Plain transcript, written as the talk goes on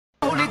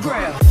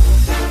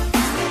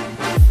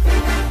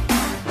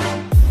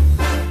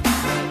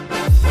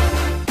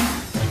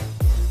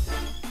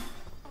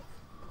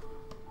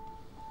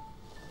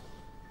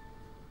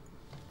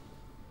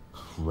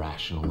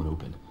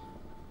open.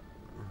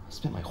 I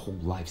spent my whole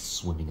life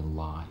swimming in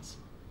lies.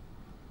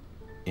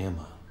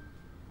 Emma,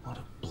 what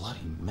a bloody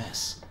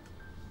mess.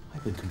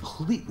 I've been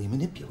completely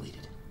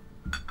manipulated.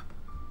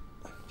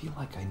 I feel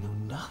like I know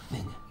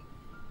nothing.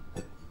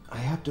 That I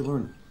have to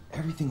learn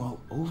everything all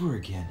over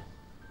again.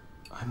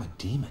 I'm a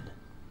demon.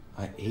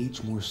 I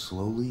age more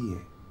slowly.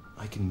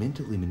 I can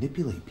mentally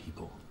manipulate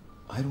people.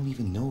 I don't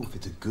even know if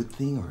it's a good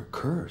thing or a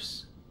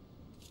curse.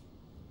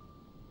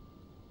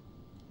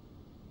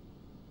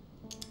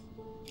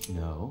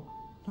 No,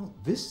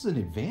 this is an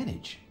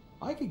advantage.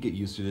 I could get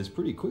used to this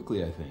pretty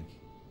quickly, I think.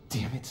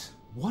 Damn it,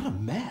 what a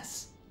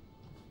mess.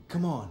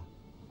 Come on,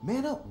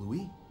 man up,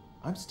 Louis.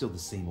 I'm still the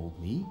same old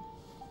me.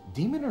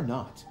 Demon or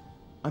not,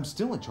 I'm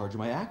still in charge of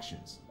my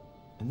actions.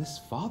 And this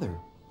father,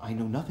 I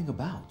know nothing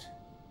about.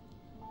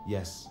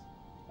 Yes,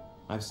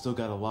 I've still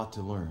got a lot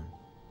to learn.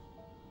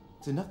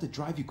 It's enough to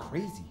drive you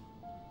crazy.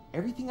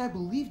 Everything I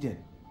believed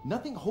in,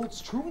 nothing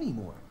holds true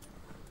anymore.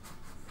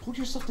 Pull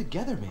yourself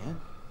together, man.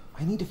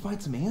 I need to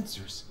find some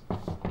answers.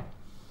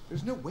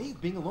 There's no way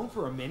of being alone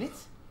for a minute.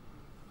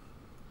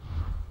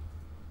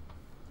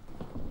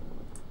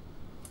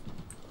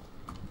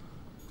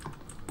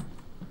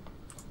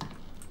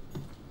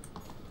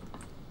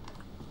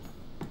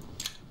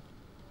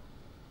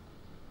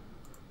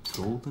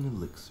 Golden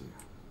Elixir.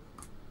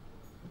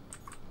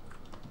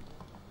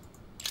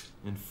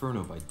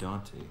 Inferno by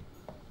Dante.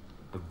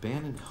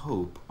 Abandon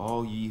hope,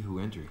 all ye who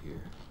enter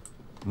here.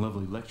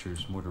 Lovely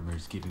lectures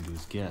Mortimer's giving to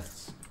his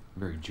guests.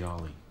 Very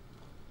jolly.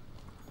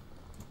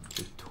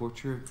 The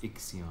torture of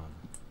Ixion,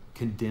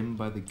 condemned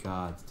by the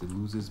gods to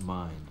lose his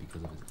mind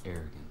because of his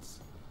arrogance.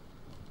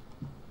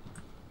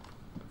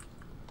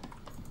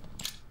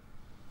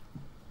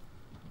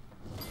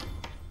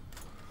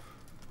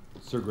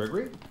 Sir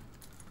Gregory?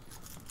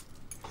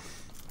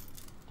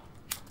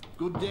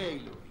 Good day,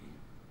 Louis.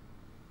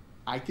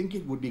 I think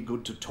it would be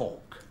good to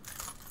talk.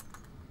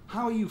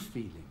 How are you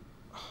feeling?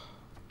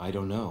 I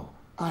don't know.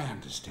 I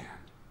understand.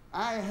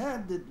 I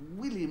heard that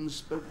William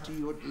spoke to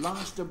you at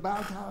last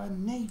about our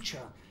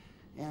nature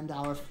and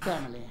our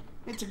family.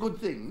 It's a good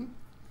thing,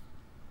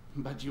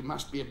 but you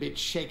must be a bit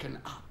shaken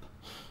up.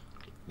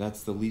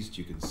 That's the least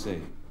you can say.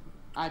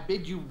 I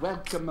bid you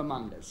welcome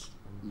among us,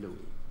 Louis.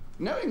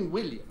 Knowing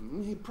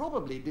William, he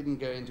probably didn't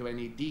go into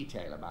any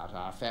detail about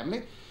our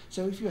family,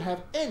 so if you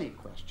have any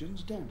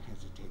questions, don't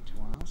hesitate to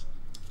ask.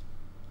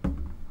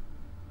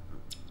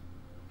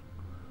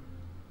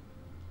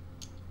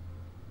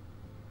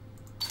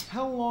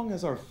 How long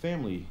has our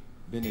family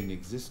been in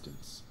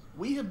existence?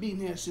 We have been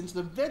here since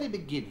the very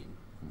beginning.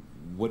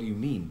 What do you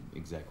mean,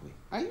 exactly?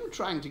 Are you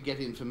trying to get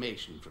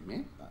information from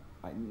me?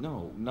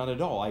 No, not at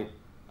all.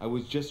 I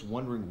was just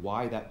wondering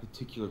why that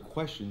particular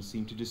question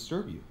seemed to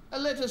disturb you.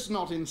 Let us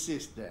not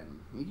insist,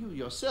 then. You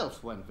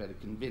yourself weren't very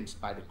convinced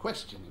by the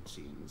question, it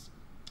seems.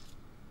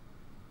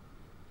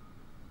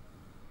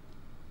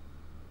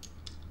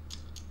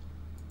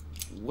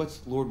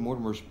 What's Lord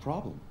Mortimer's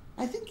problem?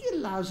 I think he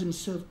allows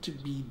himself to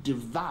be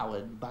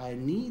devoured by a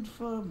need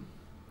for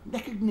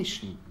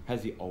recognition.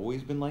 Has he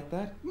always been like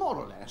that? More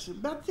or less,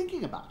 but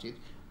thinking about it,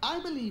 I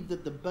believe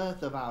that the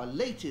birth of our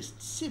latest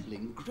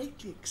sibling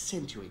greatly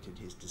accentuated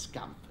his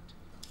discomfort.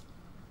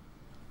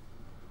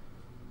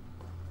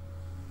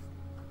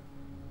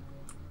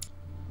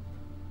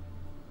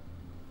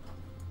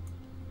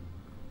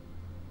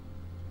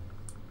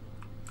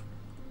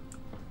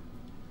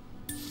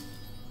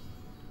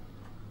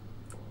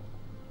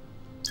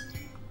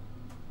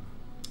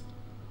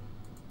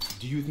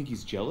 Do you think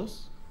he's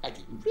jealous? I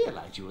didn't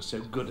realize you were so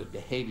good at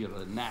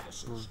behavioral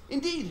analysis.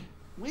 Indeed,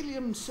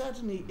 William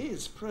certainly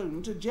is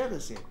prone to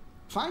jealousy.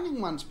 Finding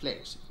one's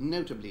place,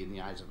 notably in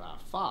the eyes of our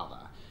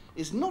father,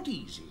 is not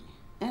easy,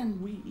 and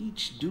we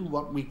each do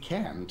what we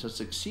can to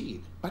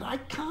succeed. But I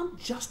can't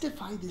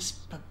justify this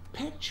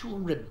perpetual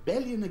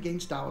rebellion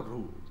against our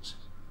rules.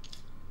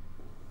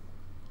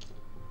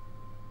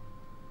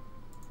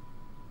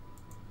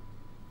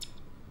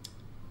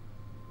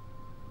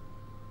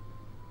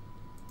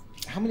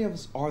 How many of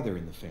us are there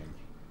in the family?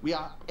 We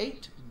are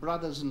 8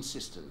 brothers and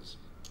sisters.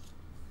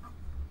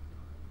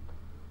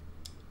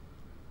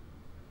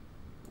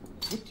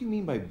 What do you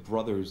mean by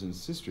brothers and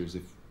sisters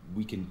if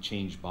we can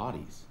change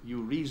bodies?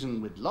 You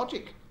reason with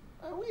logic.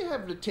 We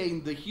have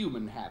retained the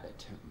human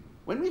habit.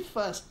 When we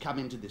first come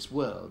into this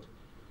world,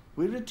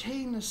 we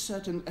retain a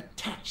certain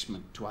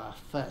attachment to our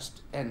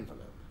first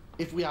envelope.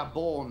 If we are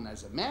born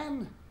as a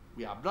man,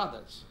 we are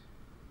brothers.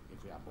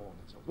 If we are born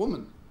as a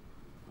woman,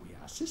 we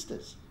are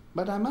sisters.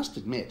 But I must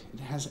admit,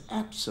 it has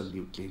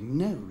absolutely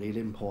no real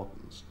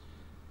importance.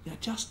 They're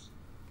just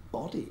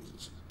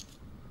bodies.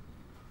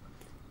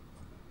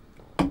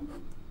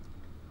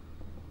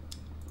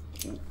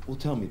 Well,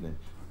 tell me then,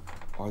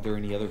 are there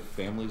any other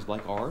families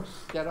like ours?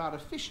 There are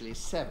officially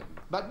 7,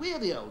 but we're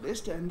the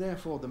oldest and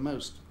therefore the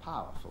most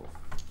powerful.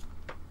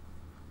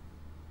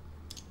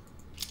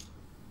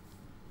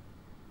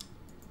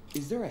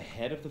 Is there a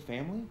head of the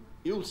family?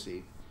 You'll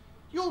see.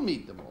 You'll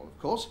meet them all, of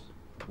course,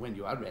 when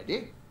you are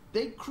ready.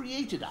 They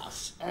created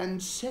us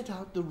and set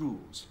out the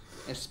rules,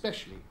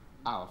 especially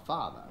our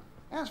father.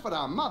 As for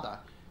our mother,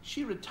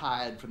 she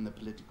retired from the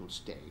political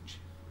stage.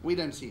 We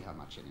don't see her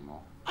much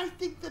anymore. I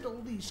think that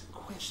all these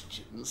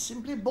questions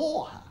simply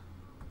bore her.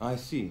 I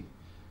see.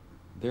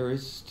 There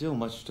is still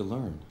much to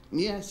learn.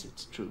 Yes,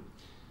 it's true.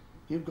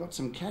 You've got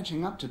some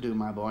catching up to do,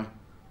 my boy.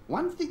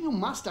 One thing you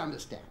must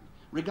understand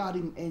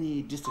regarding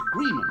any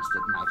disagreements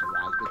that might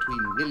arise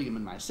between William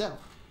and myself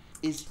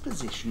is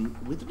position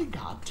with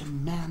regard to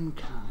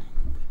mankind.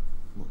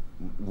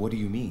 What do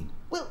you mean?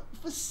 Well,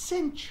 for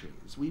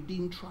centuries we've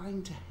been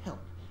trying to help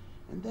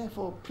and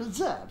therefore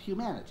preserve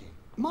humanity.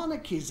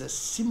 Monarchies are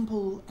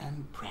simple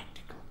and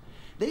practical.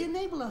 They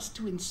enable us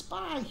to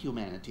inspire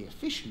humanity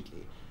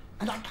efficiently,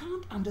 and I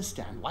can't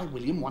understand why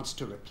William wants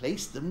to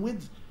replace them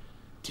with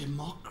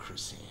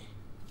democracy.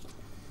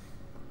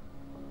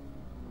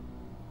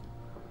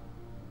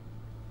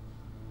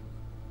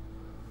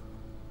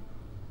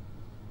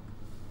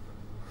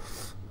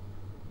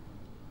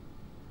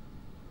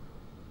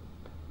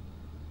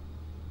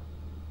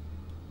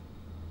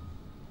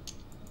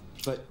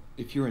 But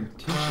if your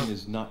intention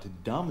is not to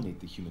dominate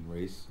the human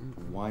race,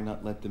 why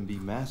not let them be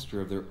master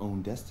of their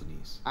own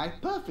destinies? I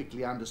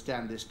perfectly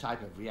understand this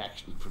type of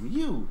reaction from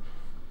you,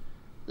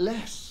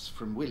 less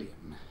from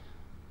William.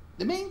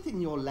 The main thing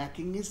you're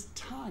lacking is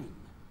time.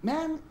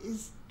 Man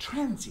is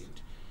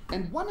transient,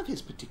 and one of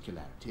his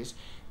particularities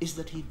is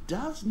that he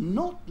does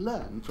not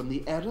learn from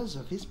the errors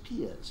of his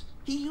peers.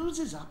 He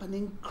uses up an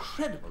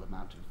incredible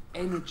amount of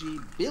energy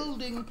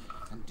building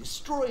and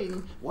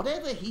destroying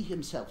whatever he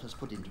himself has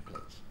put into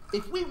place.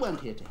 If we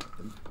weren't here to help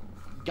them,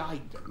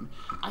 guide them,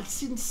 I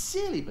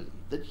sincerely believe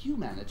that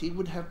humanity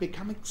would have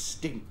become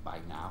extinct by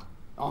now.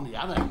 On the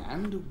other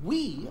hand,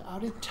 we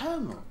are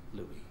eternal,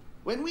 Louis.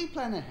 When we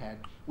plan ahead,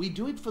 we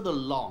do it for the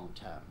long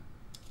term.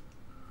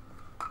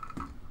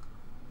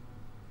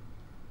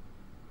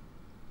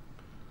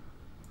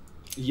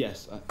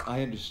 Yes,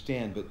 I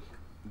understand, but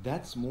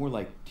that's more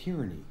like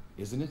tyranny,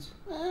 isn't it?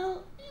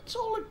 Well, it's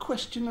all a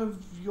question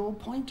of your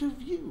point of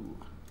view.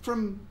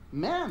 From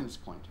man's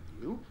point of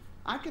view,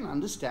 I can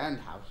understand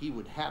how he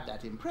would have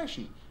that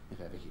impression if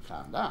ever he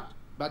found out.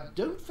 But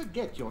don't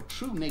forget your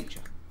true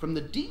nature. From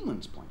the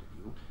demon's point of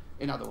view,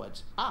 in other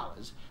words,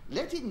 ours,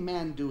 letting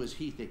man do as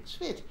he thinks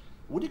fit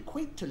would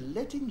equate to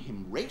letting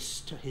him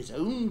race to his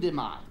own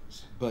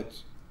demise.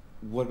 But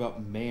what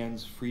about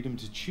man's freedom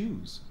to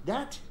choose?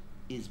 That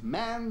is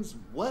man's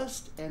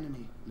worst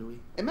enemy, Louis.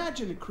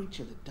 Imagine a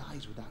creature that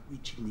dies without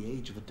reaching the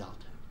age of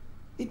adulthood.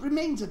 It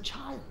remains a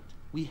child.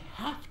 We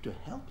have to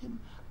help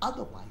him,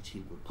 otherwise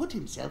he will put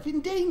himself in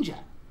danger.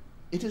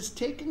 It has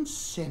taken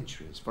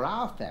centuries for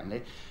our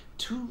family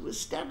to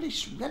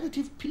establish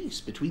relative peace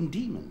between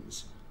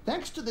demons.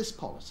 Thanks to this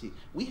policy,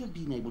 we have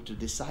been able to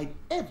decide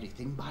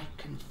everything by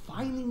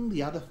confining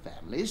the other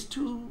families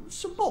to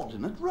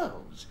subordinate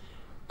roles.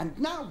 And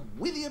now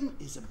William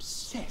is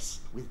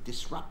obsessed with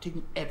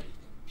disrupting everything.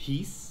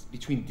 Peace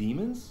between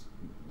demons?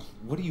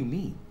 What do you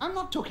mean? I'm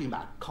not talking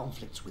about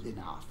conflicts within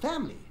our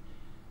family.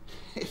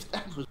 If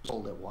that was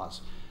all there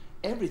was,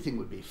 everything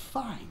would be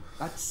fine.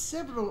 But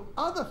several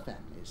other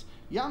families,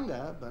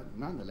 younger but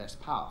nonetheless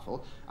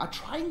powerful, are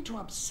trying to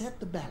upset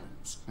the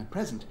balance. At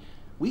present,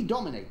 we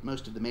dominate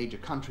most of the major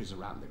countries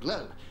around the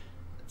globe.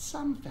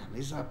 Some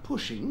families are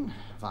pushing,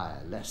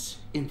 via less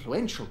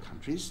influential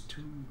countries,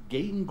 to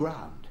gain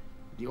ground.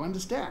 Do you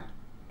understand?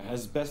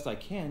 As best I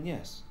can,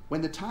 yes.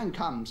 When the time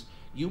comes,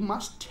 you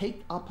must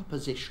take up a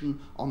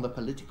position on the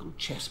political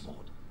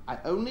chessboard. I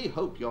only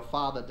hope your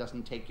father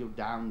doesn't take you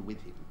down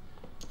with him.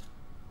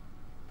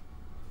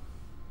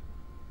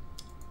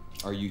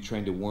 Are you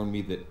trying to warn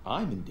me that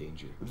I'm in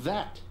danger?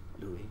 That,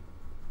 Louis,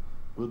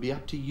 will be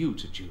up to you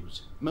to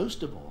choose.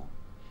 Most of all,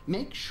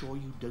 make sure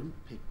you don't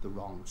pick the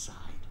wrong side.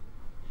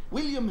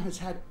 William has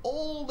had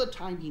all the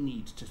time he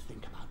needs to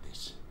think about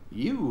this.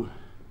 You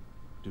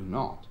do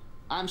not.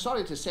 I'm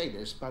sorry to say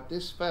this, but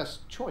this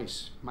first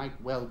choice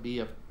might well be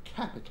of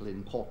capital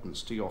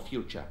importance to your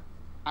future.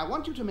 I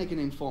want you to make an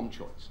informed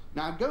choice.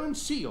 Now go and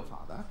see your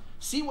father,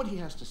 see what he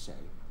has to say,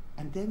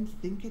 and then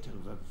think it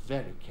over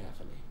very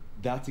carefully.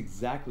 That's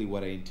exactly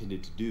what I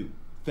intended to do.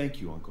 Thank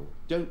you, Uncle.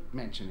 Don't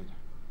mention it.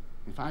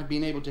 If I've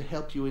been able to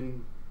help you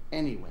in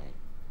any way,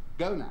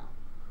 go now.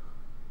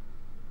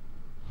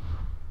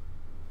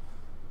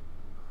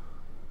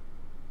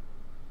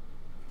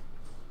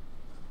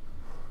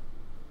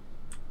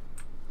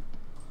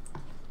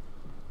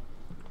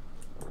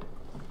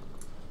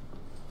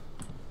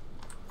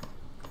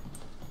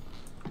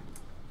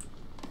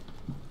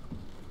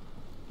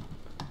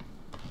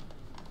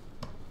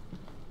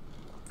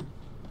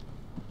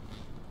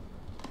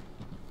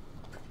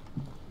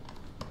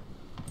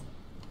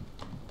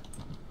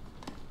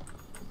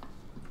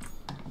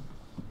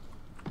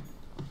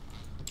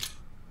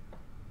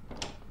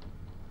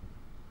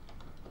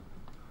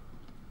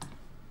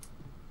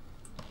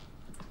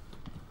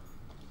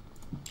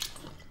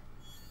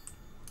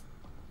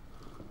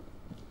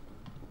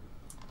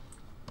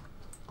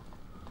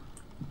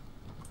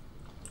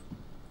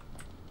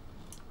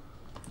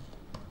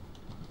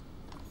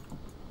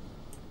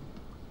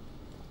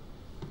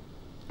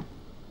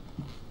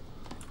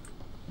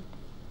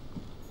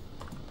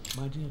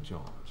 My dear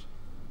George,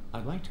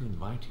 I'd like to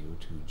invite you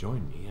to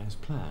join me as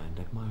planned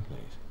at my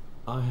place.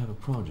 I have a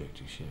project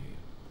to show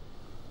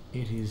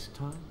you. It is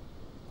time.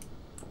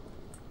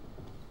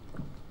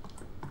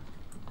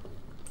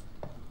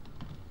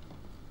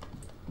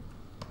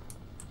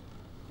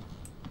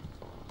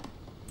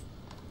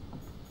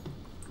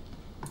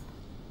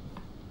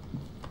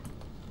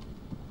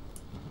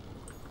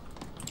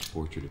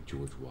 Portrait of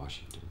George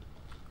Washington.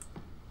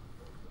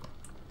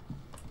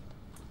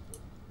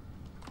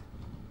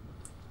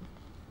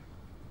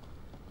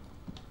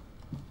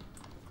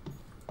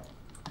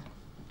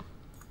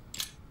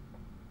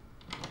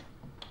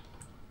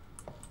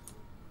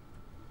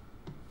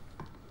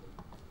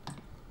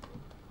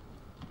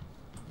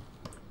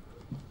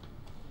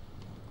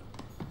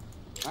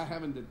 I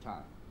haven't the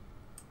time.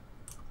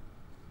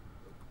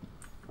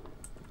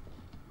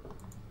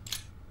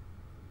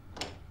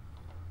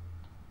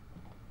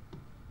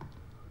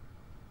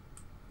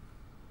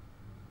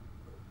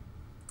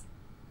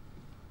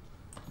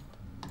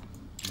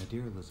 My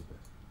dear Elizabeth.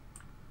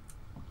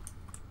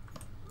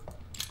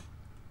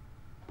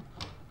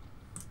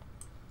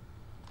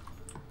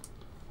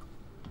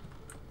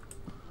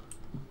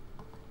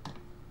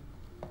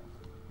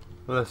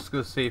 Let's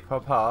go see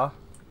Papa.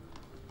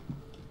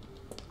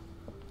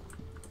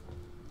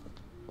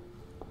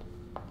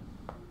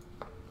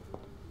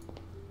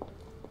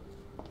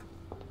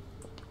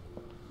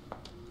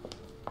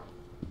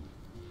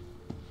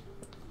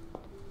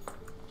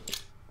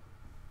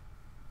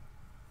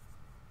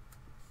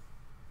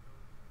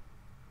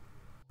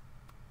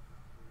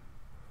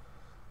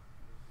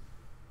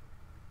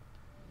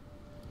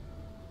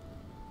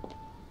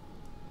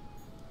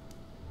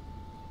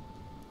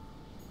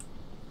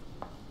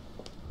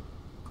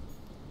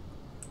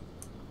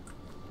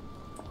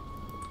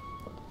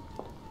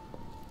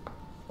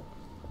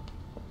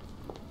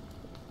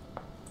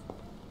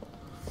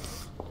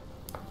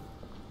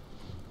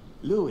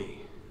 Louis,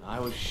 I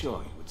was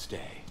sure you would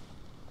stay.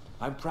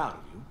 I'm proud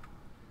of you.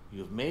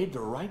 You've made the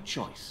right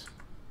choice.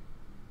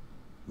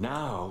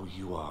 Now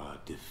you are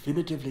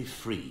definitively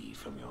free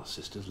from your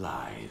sister's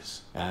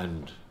lies.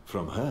 And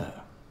from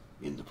her,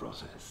 in the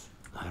process.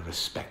 I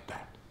respect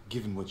that.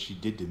 Given what she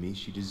did to me,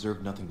 she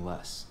deserved nothing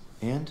less.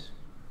 And,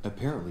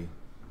 apparently,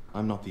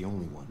 I'm not the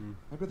only one.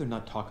 I'd rather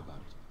not talk about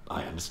it.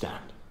 I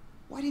understand.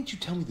 Why didn't you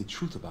tell me the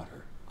truth about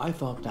her? I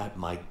thought that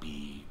might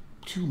be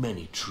too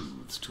many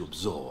truths to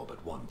absorb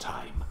at one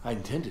time. I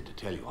intended to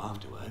tell you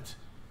afterwards.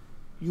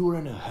 You were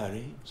in a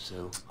hurry,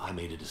 so I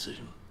made a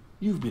decision.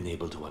 You've been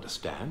able to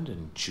understand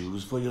and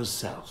choose for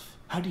yourself.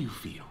 How do you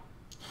feel?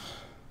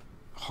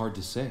 Hard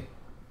to say.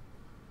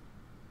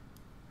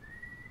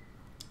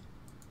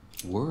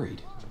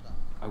 Worried.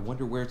 I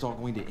wonder where it's all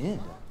going to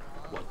end.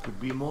 What could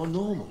be more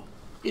normal?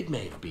 It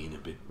may have been a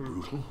bit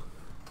brutal,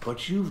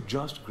 but you've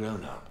just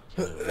grown up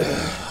in a very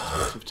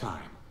short space of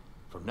time.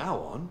 From now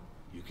on,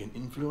 you can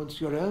influence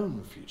your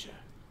own future.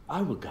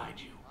 I will guide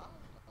you.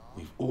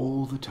 We've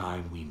all the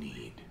time we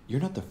need.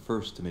 You're not the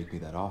first to make me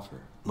that offer.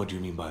 What do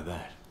you mean by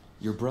that?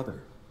 Your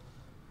brother,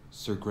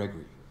 Sir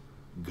Gregory.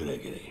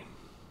 Gregory.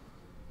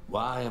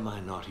 Why am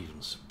I not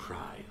even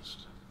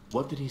surprised?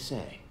 What did he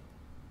say?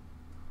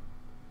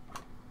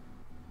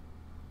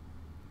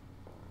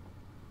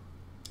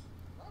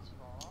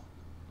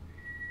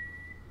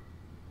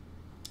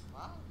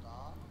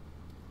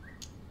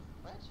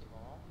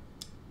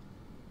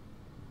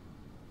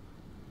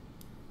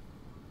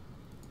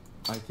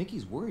 I think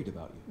he's worried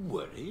about you.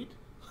 Worried?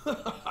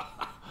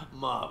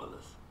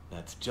 Marvelous.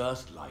 That's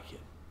just like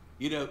him.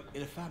 You know,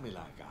 in a family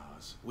like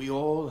ours, we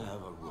all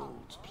have a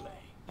role to play.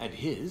 And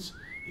his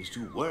is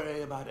to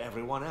worry about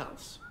everyone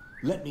else.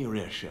 Let me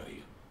reassure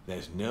you,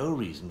 there's no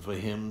reason for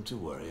him to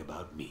worry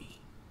about me.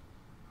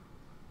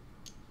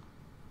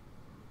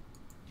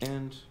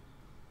 And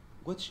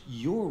what's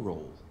your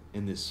role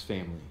in this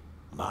family?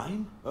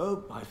 Mine?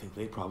 Oh, I think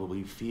they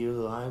probably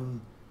feel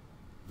I'm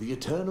the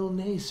eternal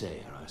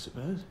naysayer, I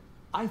suppose.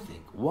 I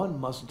think one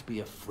mustn't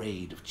be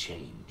afraid of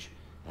change,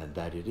 and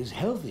that it is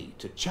healthy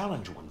to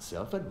challenge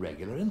oneself at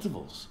regular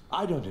intervals.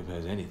 I don't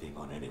impose anything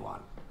on anyone.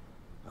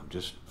 I'm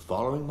just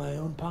following my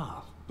own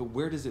path. But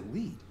where does it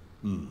lead?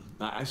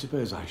 I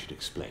suppose I should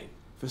explain.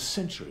 For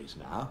centuries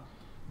now,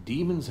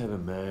 demons have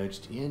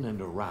emerged in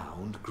and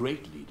around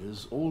great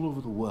leaders all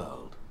over the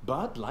world.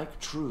 But like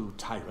true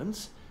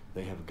tyrants,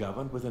 they have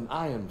governed with an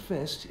iron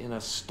fist in a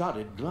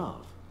studded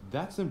glove.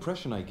 That's the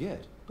impression I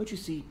get. But you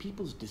see,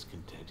 people's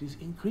discontent is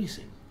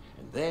increasing,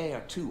 and they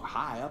are too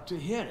high up to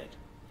hear it.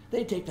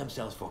 They take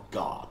themselves for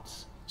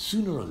gods.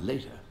 Sooner or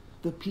later,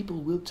 the people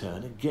will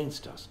turn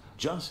against us,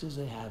 just as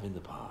they have in the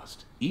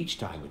past. Each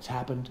time it's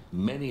happened,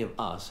 many of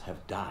us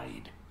have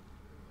died.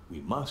 We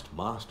must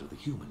master the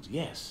humans,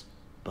 yes,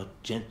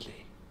 but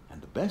gently.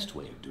 And the best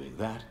way of doing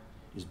that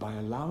is by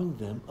allowing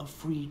them a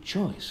free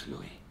choice,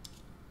 Louis.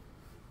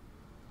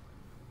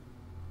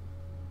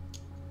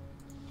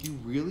 You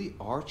really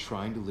are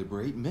trying to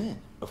liberate men.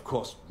 Of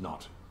course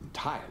not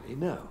entirely,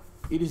 no.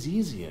 It is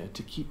easier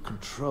to keep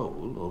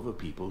control over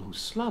people who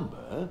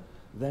slumber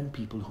than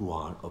people who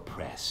are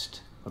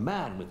oppressed. A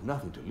man with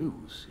nothing to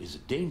lose is a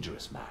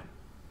dangerous man.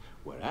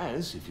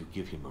 Whereas, if you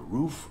give him a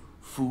roof,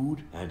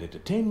 food, and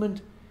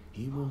entertainment,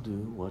 he will do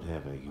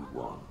whatever you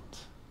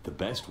want. The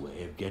best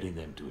way of getting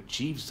them to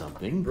achieve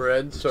something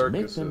is to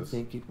make them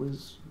think it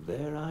was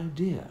their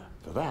idea.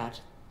 For that,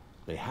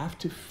 they have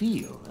to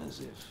feel as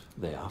if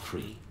they are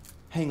free.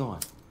 Hang on.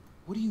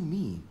 What do you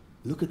mean?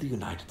 Look at the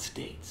United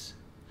States.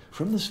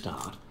 From the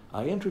start,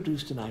 I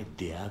introduced an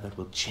idea that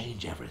will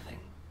change everything.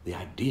 The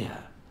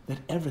idea that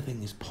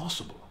everything is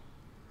possible.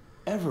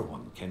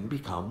 Everyone can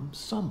become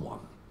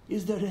someone.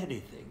 Is there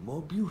anything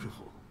more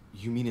beautiful?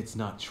 You mean it's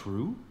not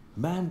true?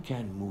 Man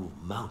can move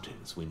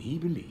mountains when he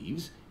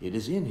believes it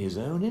is in his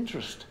own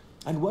interest.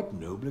 And what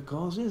nobler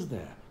cause is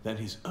there than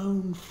his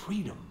own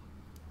freedom?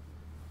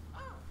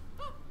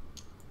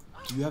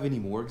 Do you have any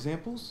more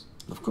examples?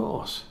 Of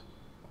course.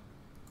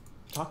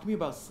 Talk to me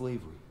about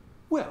slavery.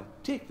 Well,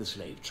 take the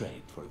slave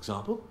trade, for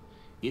example.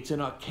 It's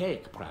an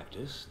archaic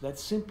practice that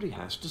simply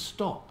has to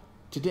stop.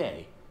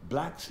 Today,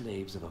 black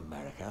slaves of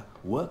America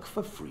work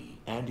for free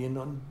and in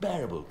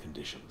unbearable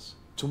conditions.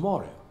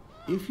 Tomorrow,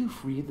 if you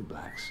free the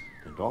blacks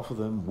and offer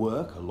them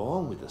work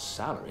along with a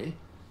salary,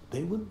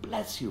 they will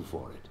bless you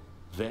for it.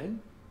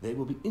 Then, they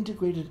will be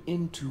integrated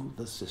into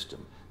the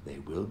system. They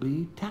will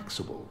be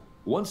taxable.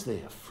 Once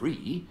they are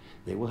free,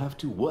 they will have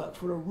to work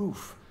for a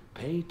roof,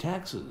 pay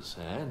taxes,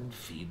 and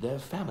feed their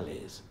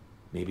families.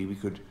 Maybe we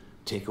could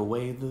take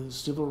away the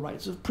civil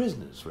rights of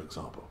prisoners, for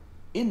example.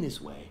 In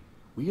this way,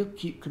 we'll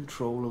keep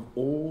control of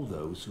all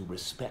those who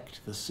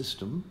respect the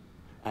system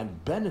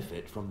and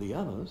benefit from the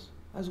others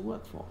as a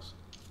workforce.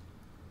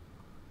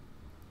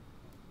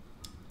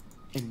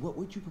 And what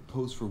would you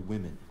propose for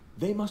women?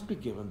 They must be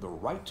given the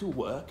right to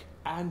work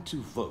and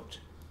to vote.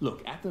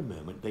 Look, at the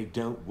moment, they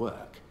don't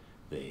work.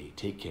 They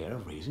take care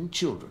of raising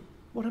children.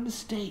 What a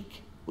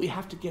mistake. We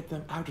have to get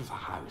them out of the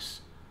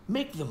house.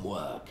 Make them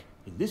work.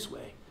 In this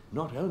way,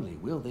 not only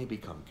will they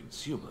become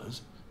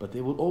consumers, but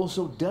they will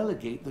also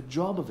delegate the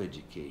job of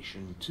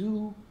education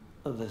to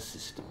the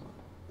system.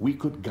 We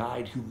could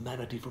guide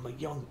humanity from a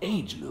young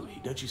age, Louis,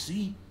 don't you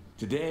see?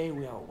 Today,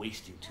 we are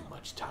wasting too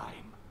much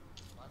time.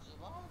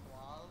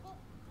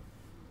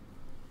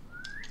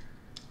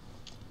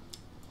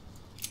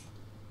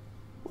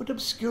 What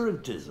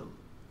obscurantism!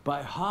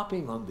 By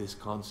harping on this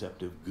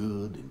concept of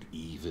good and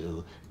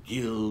evil,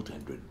 guilt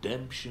and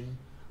redemption,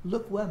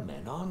 look where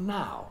men are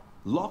now,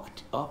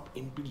 locked up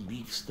in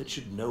beliefs that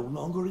should no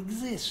longer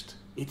exist.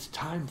 It's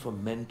time for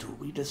men to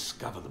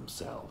rediscover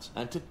themselves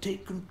and to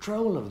take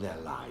control of their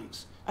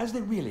lives as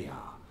they really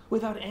are,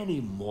 without any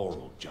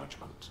moral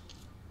judgment.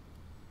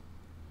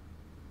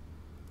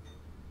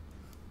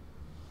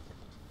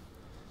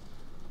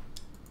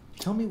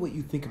 Tell me what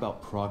you think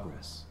about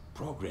progress.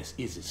 Progress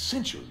is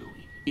essential,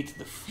 Louis. It's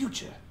the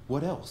future.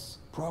 What else?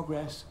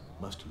 Progress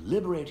must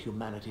liberate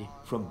humanity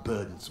from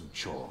burdensome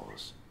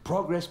chores.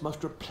 Progress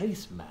must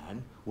replace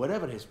man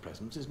wherever his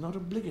presence is not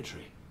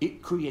obligatory.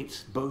 It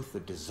creates both the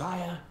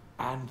desire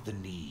and the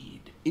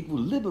need. It will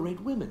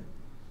liberate women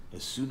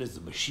as soon as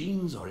the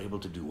machines are able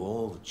to do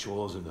all the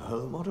chores in the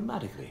home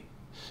automatically.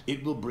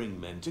 It will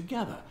bring men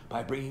together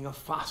by bringing a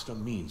faster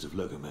means of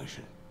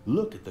locomotion.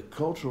 Look at the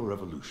cultural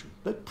revolution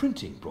that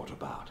printing brought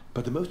about.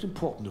 But the most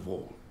important of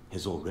all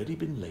has already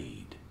been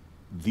laid.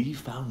 The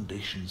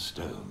foundation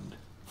stone.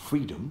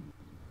 Freedom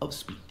of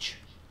speech.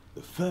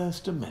 The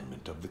First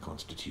Amendment of the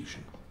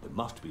Constitution. There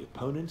must be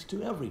opponents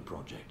to every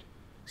project.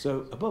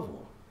 So, above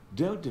all,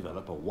 don't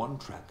develop a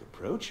one-track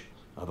approach.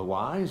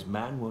 Otherwise,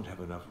 man won't have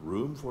enough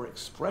room for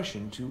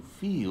expression to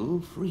feel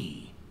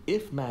free.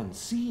 If man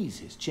sees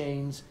his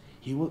chains,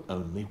 he will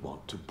only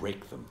want to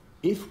break them.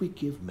 If we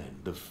give men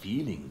the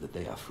feeling that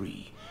they are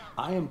free,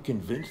 I am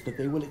convinced that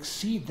they will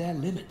exceed their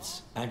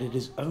limits, and it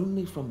is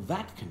only from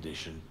that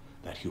condition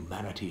that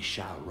humanity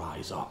shall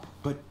rise up.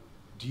 But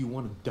do you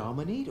want to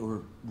dominate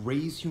or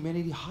raise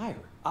humanity higher?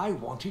 I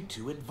want it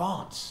to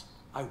advance.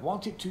 I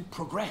want it to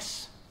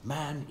progress.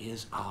 Man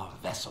is our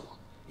vessel.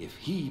 If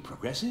he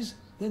progresses,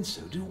 then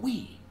so do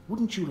we.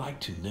 Wouldn't you like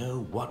to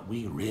know what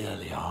we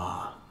really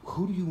are?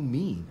 Who do you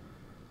mean?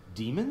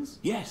 Demons?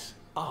 Yes,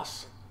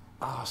 us.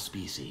 Our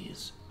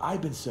species.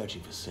 I've been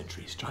searching for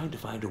centuries, trying to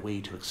find a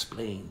way to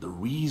explain the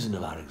reason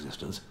of our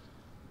existence,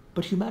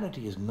 but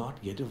humanity has not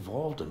yet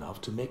evolved enough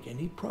to make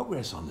any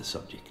progress on the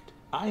subject.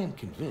 I am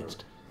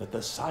convinced that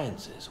the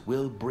sciences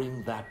will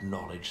bring that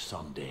knowledge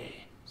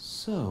someday.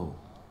 So,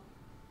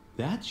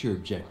 that's your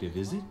objective,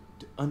 is it?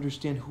 To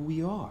understand who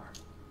we are.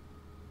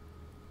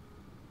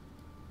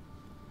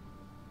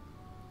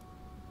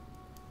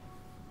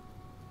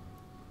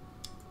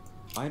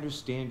 I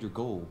understand your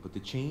goal, but the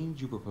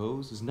change you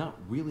propose is not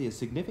really a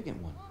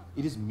significant one.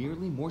 It is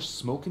merely more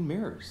smoke and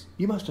mirrors.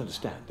 You must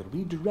understand that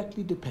we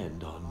directly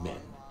depend on men.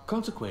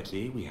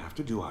 Consequently, we have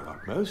to do our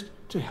utmost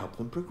to help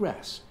them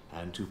progress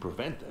and to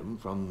prevent them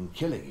from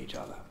killing each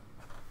other.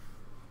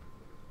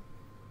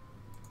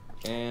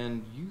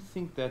 And you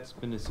think that's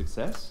been a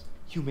success?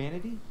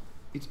 Humanity?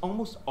 It's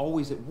almost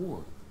always at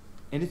war.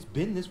 And it's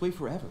been this way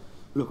forever.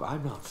 Look,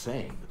 I'm not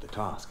saying that the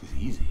task is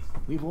easy.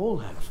 We've all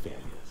had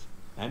failures.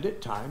 And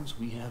at times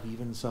we have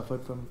even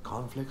suffered from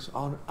conflicts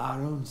on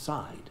our own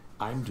side.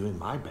 I'm doing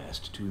my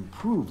best to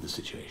improve the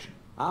situation.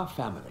 Our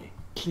family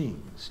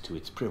clings to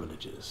its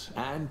privileges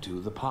and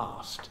to the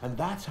past, and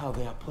that's how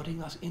they are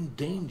putting us in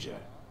danger.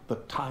 The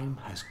time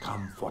has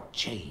come for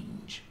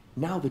change.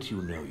 Now that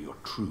you know your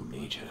true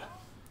nature,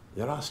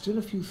 there are still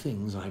a few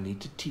things I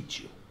need to teach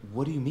you.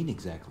 What do you mean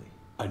exactly?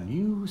 A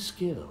new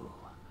skill,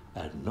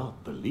 and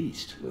not the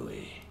least,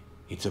 Louis.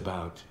 It's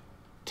about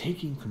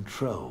taking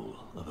control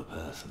of a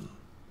person.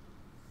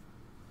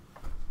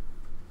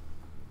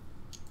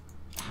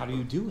 How do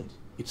you do it?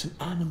 It's an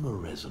animal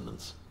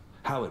resonance.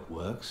 How it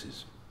works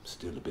is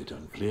still a bit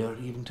unclear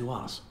even to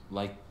us.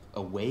 Like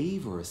a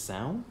wave or a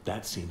sound?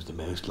 That seems the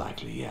most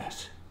likely,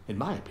 yes. In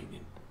my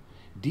opinion,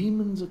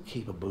 demons are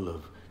capable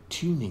of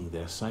tuning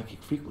their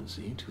psychic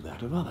frequency to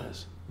that of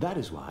others. That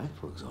is why,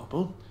 for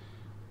example,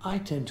 I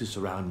tend to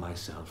surround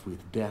myself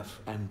with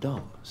deaf and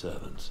dumb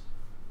servants.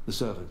 The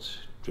servants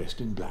dressed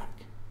in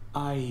black.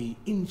 I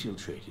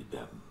infiltrated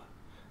them.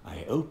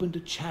 I opened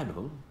a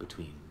channel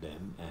between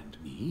them and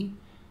me,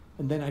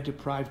 and then I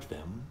deprived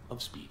them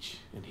of speech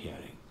and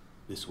hearing.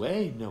 This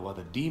way, no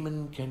other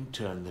demon can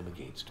turn them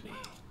against me.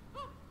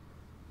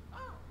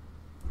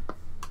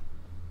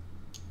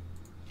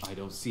 I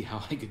don't see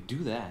how I could do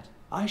that.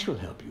 I shall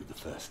help you the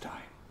first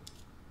time.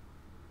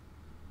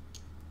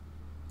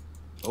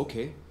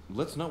 Okay,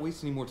 let's not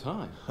waste any more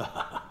time.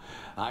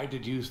 I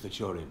deduce that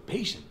you're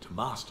impatient to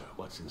master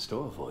what's in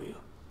store for you.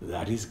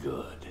 That is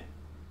good.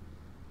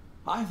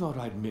 I thought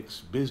I'd mix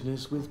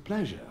business with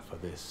pleasure for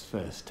this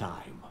first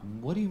time.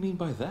 What do you mean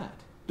by that?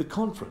 The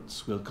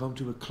conference will come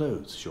to a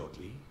close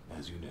shortly,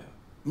 as you know.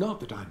 Not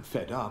that I'm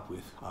fed up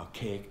with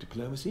archaic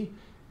diplomacy,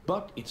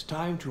 but it's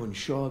time to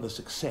ensure the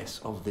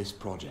success of this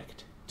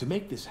project. To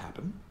make this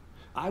happen,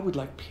 I would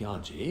like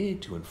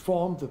Piaget to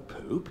inform the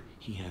Pope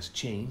he has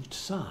changed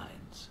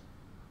sides.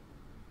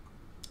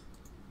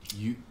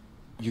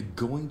 You're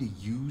going to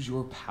use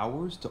your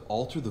powers to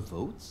alter the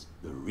votes?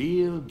 The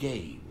real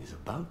game is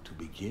about to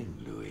begin,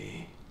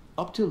 Louis.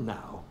 Up till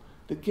now,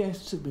 the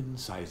guests have been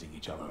sizing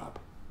each other up.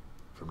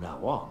 From now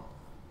on,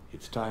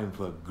 it's time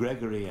for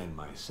Gregory and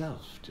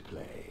myself to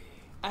play,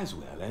 as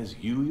well as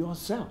you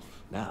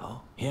yourself.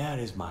 Now, here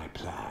is my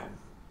plan.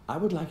 I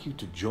would like you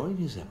to join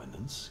His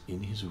Eminence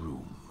in his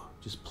room.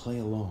 Just play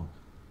along.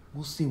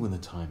 We'll see when the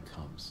time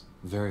comes.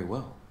 Very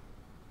well.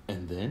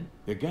 And then?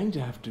 You're going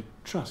to have to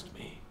trust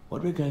me.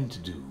 What we're going to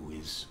do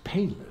is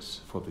painless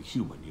for the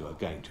human you are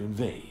going to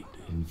invade.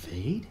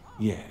 Invade?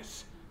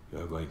 Yes.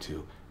 You're going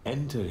to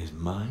enter his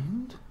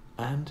mind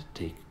and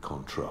take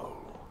control.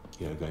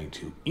 You're going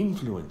to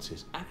influence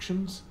his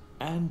actions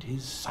and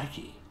his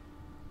psyche.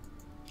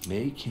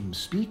 Make him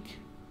speak,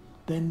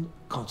 then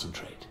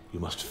concentrate. You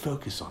must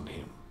focus on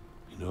him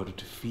in order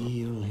to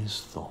feel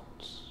his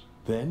thoughts.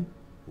 Then,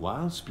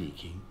 while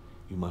speaking,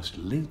 you must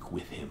link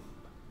with him.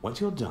 Once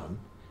you're done,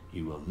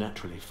 you will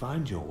naturally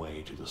find your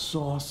way to the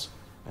source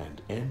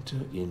and enter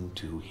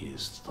into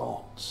his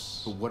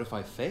thoughts. But what if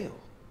I fail?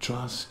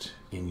 Trust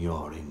in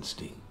your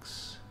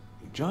instincts.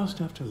 You just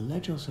have to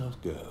let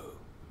yourself go.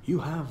 You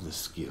have the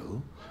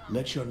skill.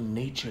 Let your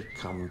nature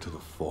come to the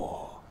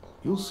fore.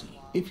 You'll see.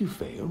 If you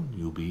fail,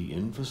 you'll be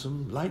in for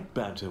some light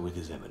banter with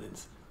His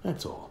Eminence.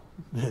 That's all.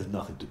 There's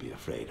nothing to be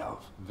afraid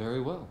of.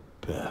 Very well.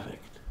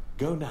 Perfect.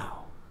 Go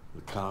now.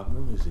 The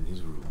Cardinal is in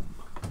his room.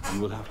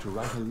 You will have to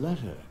write a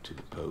letter to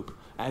the Pope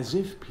as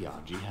if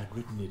Piaget had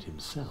written it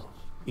himself.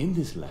 In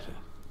this letter,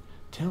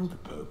 tell the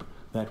Pope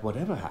that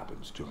whatever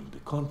happens during the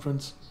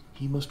conference,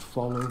 he must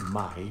follow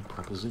my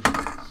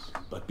propositions.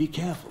 But be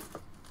careful.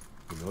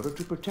 In order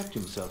to protect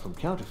himself from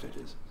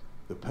counterfeiters,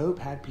 the Pope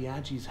had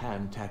Piaget's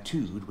hand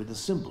tattooed with a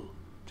symbol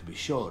to be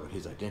sure of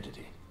his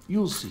identity.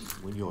 You'll see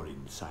when you're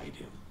inside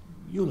him.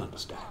 You'll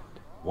understand.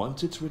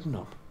 Once it's written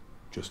up,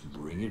 just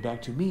bring it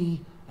back to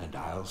me and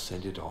I'll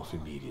send it off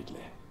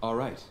immediately. All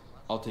right.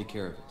 I'll take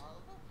care of it.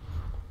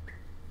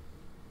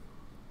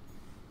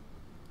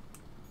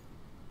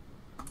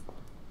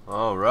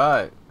 All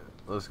right.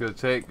 Let's go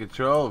take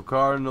control of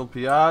Cardinal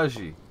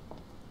Piaget.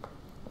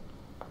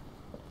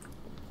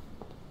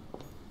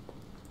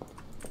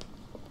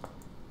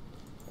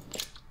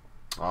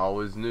 I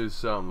always knew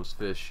something was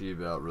fishy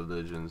about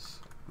religions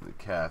and the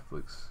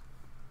Catholics.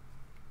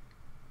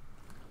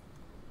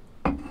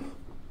 I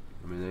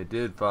mean, they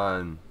did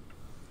find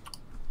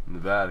in the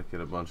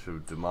Vatican a bunch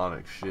of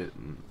demonic shit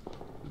in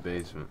the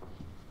basement.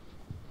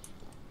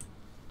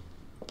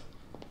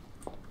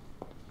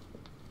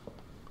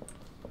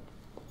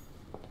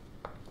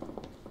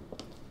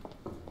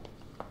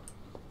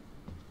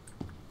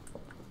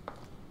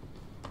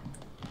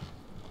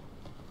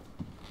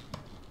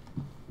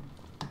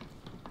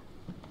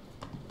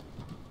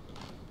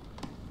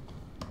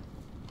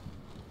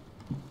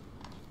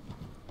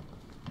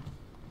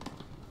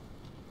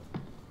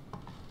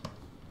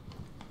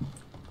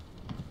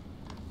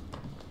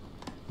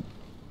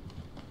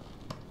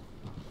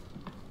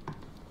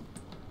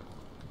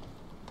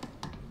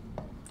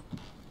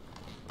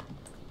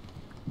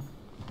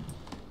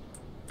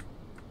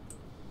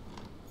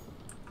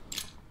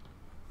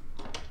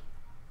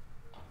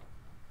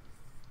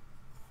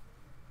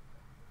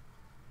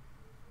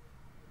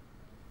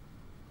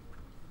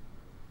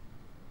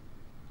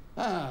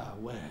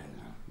 Well,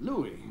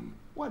 Louis,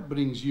 what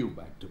brings you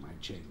back to my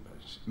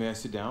chambers? May I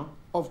sit down?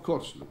 Of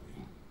course, Louis.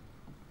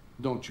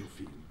 Don't you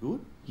feel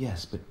good?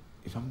 Yes, but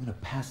if I'm gonna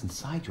pass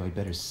inside you, I'd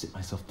better sit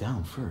myself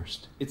down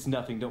first. It's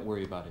nothing, don't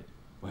worry about it.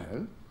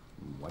 Well,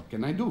 what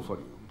can I do for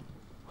you?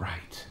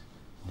 Right.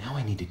 Now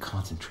I need to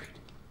concentrate.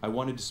 I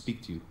wanted to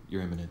speak to you,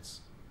 Your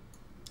Eminence.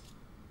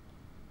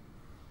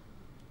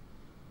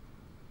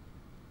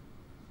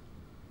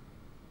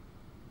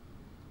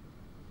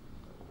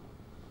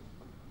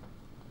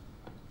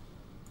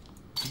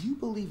 Do you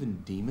believe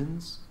in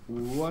demons?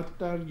 What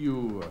are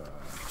you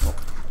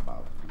talking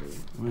about, Louis?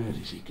 Where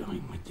is he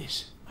going with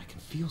this? I can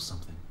feel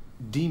something.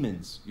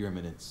 Demons, Your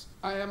Eminence.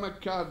 I am a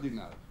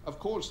cardinal. Of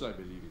course I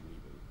believe in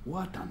evil.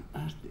 What on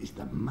earth is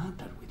the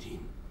matter with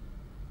him?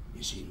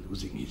 Is he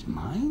losing his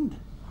mind?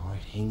 All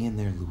right, hang in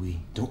there,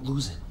 Louis. Don't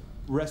lose it.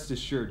 Rest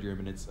assured, Your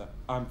Eminence,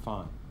 I'm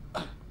fine.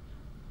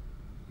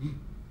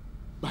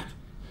 But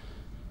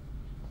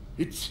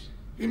it's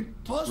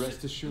impossible.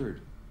 Rest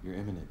assured, Your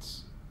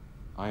Eminence,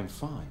 I am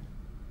fine.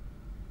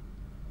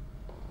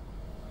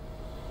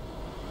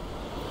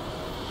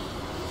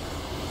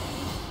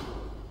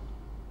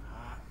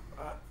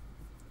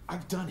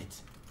 I've done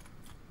it.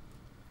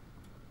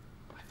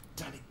 I've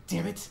done it,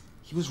 damn it.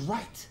 He was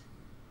right.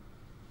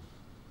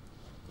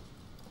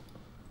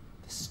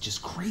 This is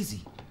just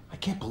crazy. I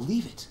can't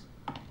believe it.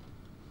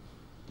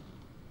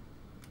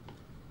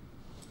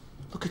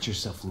 Look at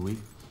yourself, Louis.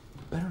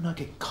 Better not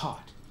get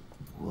caught.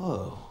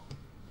 Whoa.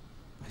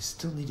 I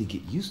still need to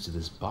get used to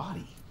this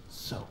body.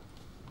 So,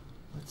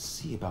 let's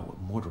see about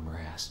what Mortimer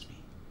asked me.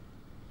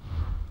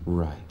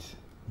 Right.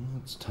 Well,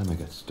 it's time I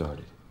got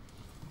started.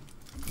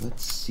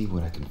 Let's see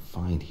what I can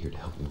find here to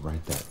help me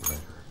write that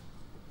letter.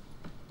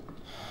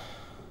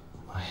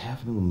 I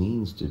have no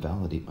means to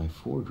validate my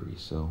forgery,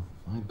 so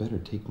I better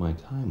take my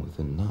time with it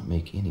and not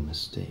make any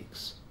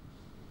mistakes.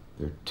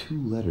 There are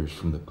 2 letters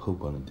from the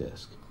Pope on the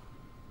desk.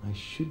 I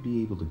should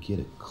be able to get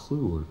a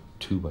clue or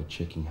 2 by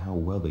checking how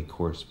well they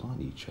correspond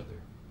to each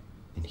other.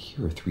 And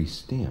here are 3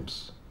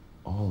 stamps.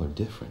 All are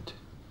different.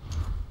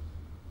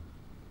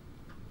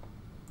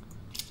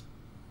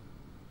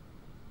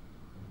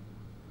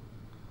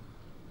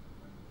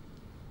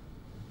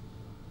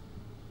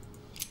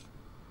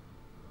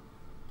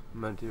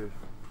 My dear.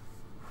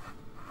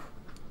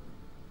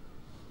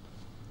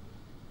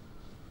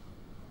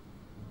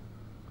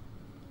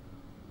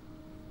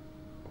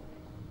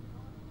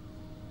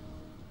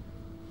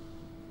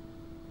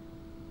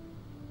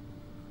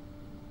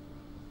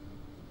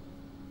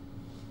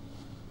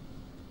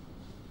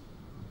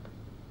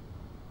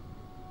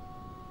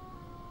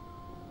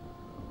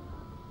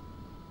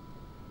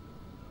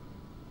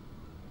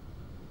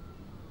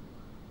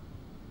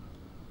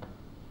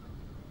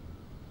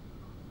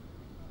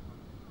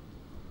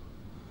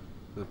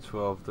 The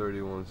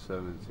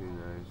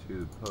 12/31/1792,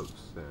 the Pope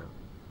stamp.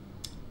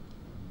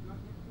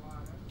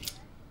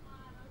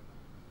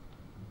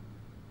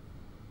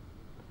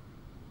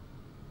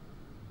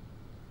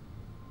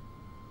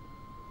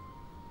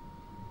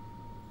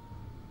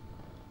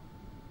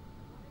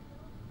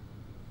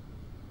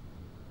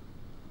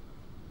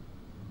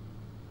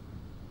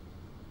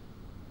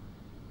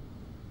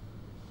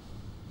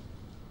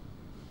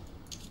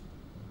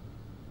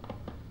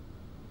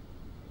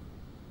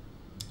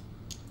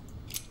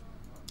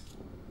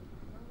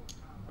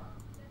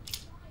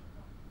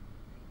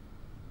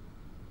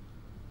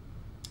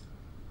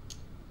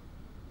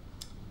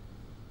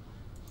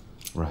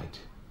 Right.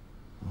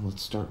 Well,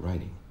 let's start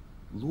writing.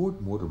 Lord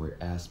Mortimer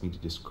asked me to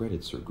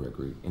discredit Sir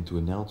Gregory and to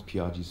announce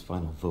Piaggi's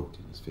final vote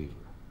in his favor.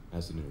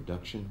 As an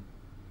introduction,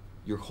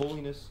 Your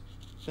Holiness,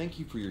 thank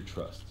you for your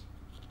trust.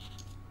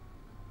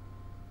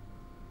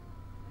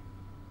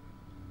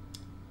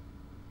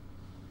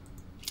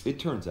 It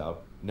turns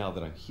out, now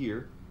that I'm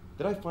here,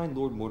 that I find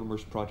Lord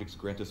Mortimer's projects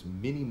grant us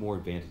many more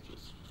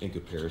advantages in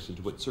comparison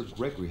to what Sir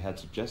Gregory had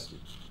suggested.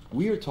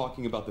 We are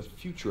talking about the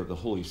future of the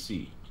Holy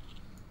See.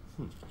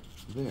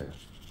 There.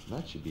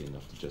 That should be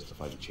enough to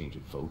justify the change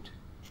of vote.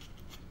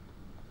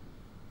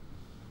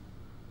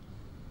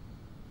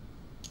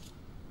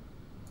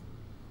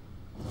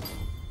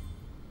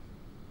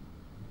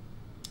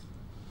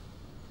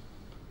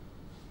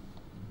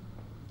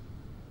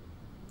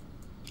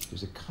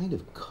 There's a kind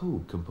of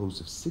code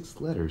composed of 6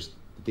 letters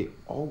that they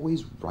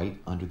always write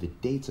under the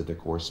dates of their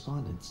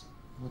correspondence.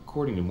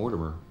 According to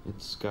Mortimer,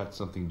 it's got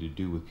something to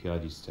do with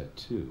Piaggi's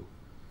tattoo.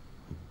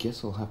 I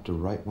guess I'll have to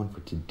write one for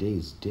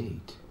today's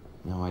date.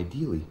 Now,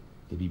 ideally,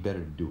 it'd be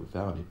better to do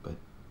without it, but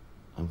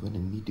I'm going to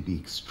need to be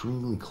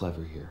extremely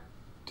clever here.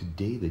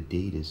 Today, the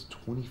date is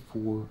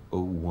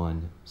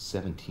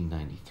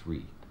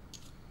 24/01/1793.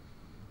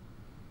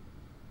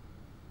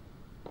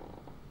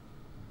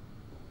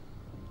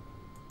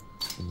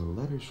 In the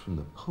letters from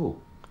the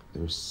Pope,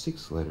 there are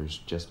 6 letters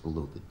just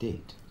below the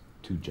date,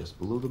 2 just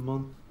below the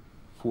month,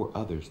 4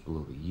 others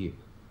below the year.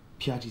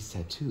 Piaggi's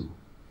tattoo.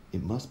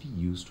 It must be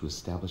used to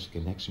establish a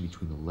connection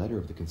between the letter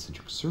of the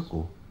concentric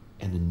circle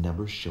and the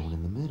number shown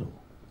in the middle.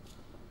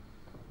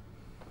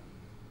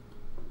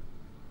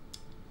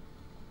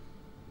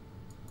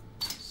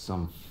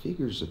 Some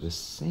figures are the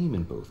same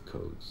in both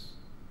codes,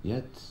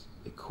 yet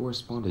they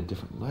correspond to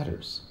different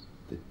letters.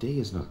 The day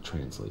is not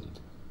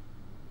translated.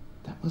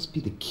 That must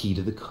be the key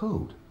to the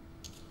code.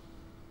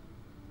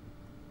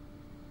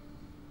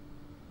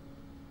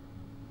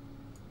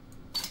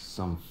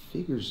 Some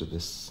figures are the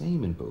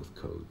same in both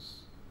codes,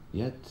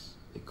 yet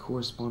they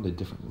correspond to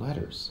different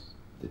letters.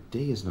 The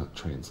day is not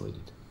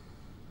translated.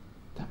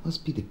 That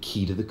must be the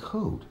key to the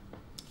code.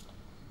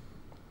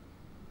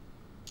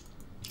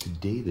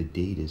 Today the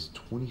date is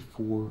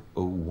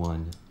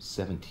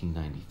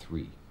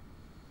 24/01/1793.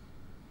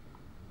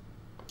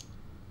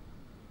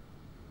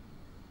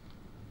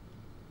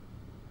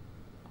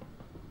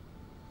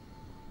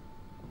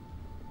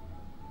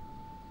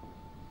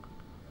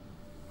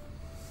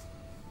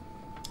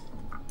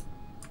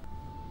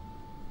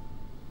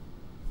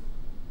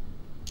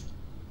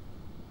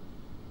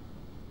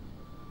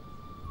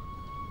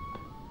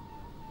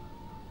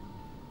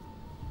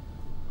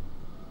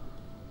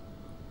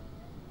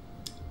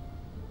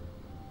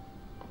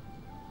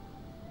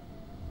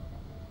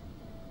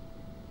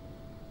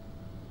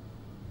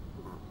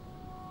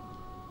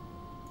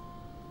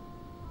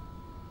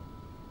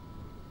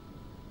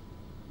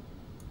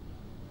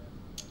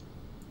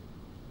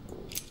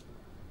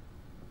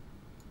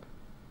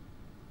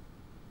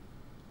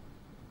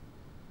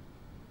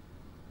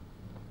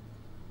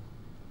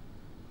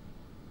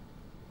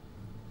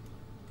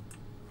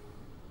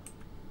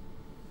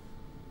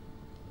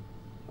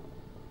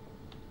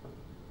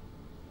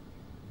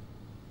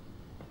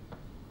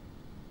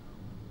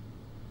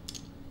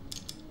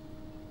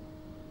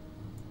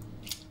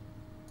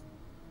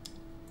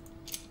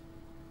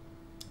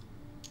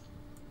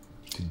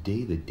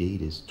 Today the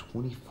date is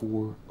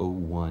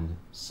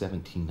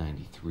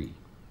 24/01/1793.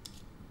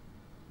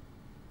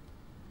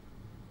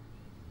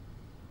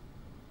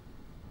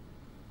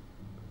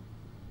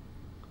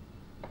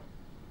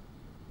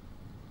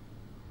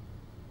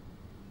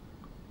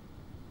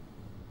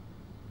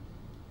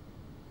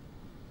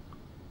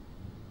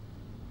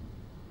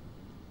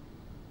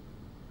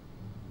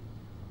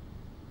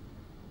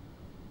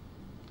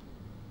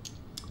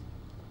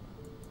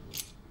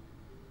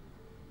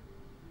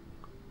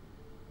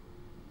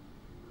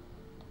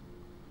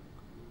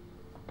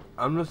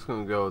 I'm just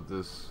gonna go with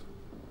this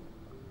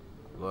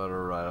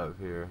letter right up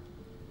here.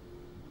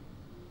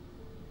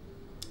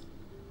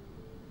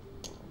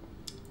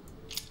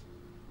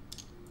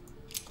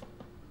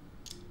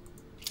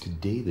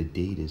 Today the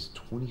date is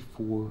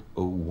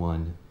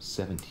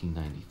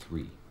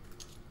 24/01/1793.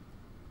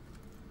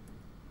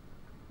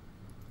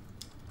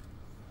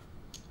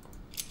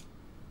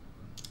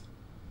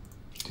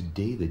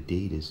 Today the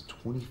date is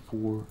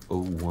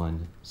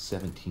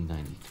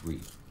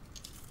 24/01/1793.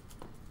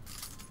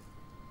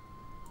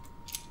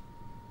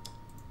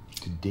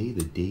 Today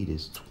the date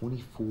is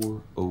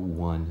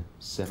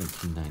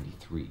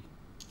 24/01/1793.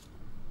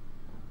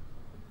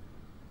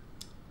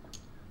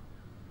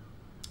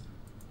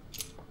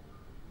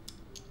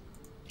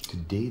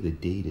 Today the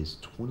date is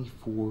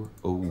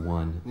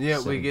 24/01/1793.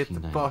 Yeah, we get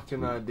the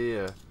fucking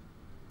idea.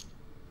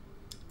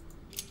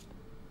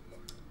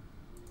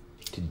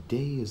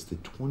 Today is the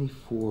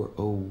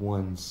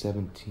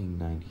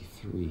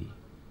 24/01/1793.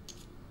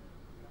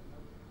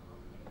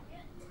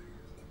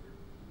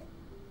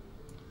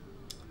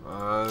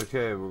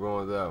 Okay, we're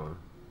going with that one.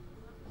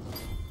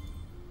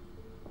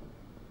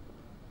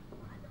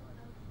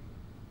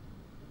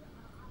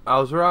 I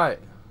was right.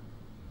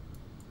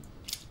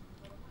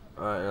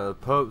 Alright, now the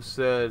Pope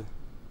said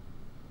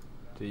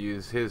to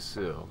use his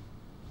seal.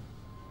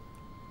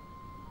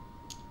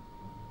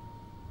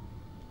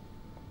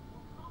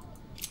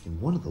 In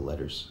one of the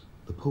letters,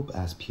 the Pope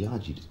asked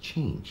Piaggi to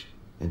change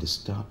and to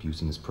stop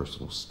using his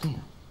personal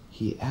stamp.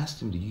 He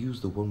asked him to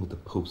use the one with the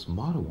Pope's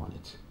motto on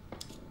it.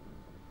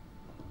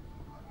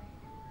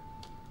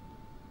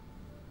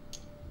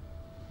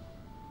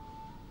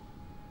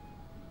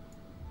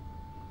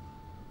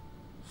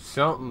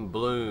 Something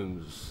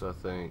blooms, I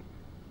think.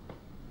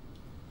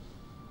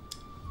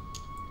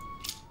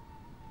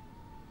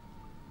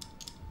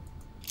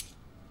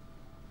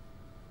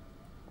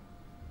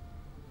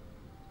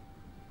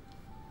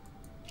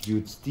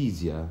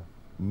 Giustizia,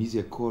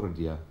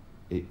 misericordia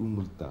e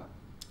umiltà.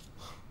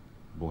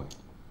 Boy, I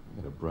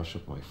gotta brush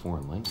up my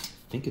foreign language.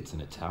 I think it's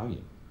in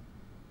Italian.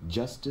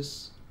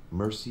 Justice,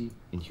 mercy,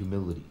 and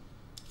humility.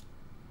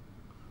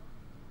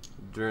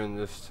 During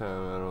this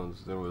time,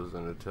 there was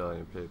an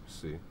Italian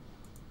papacy.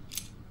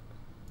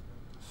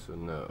 So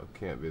no, it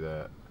can't be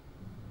that.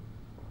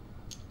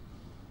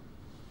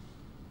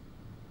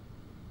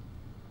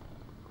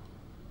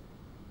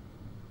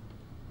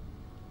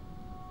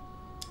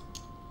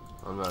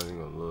 I'm not even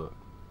gonna look.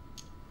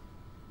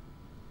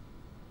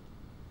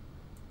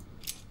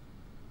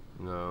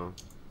 No.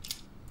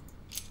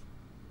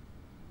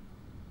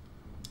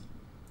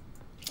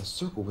 A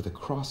circle with a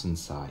cross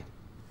inside.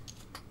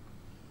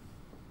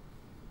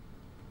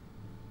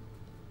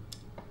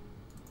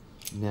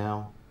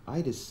 Now,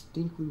 I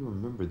distinctly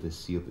remember this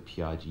seal that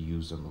Piaggi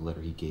used on the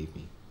letter he gave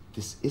me.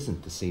 This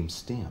isn't the same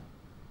stamp.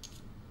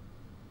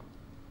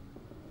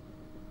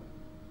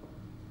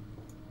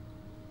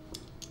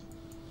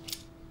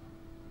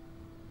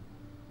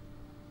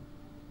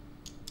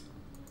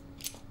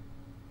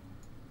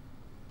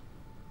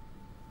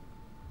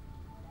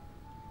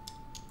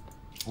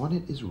 On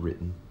it is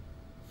written,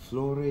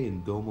 Flore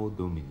in Domo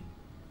Domini.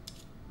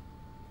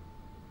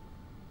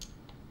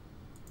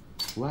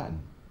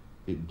 Latin,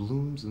 it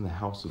blooms in the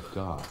house of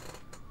God.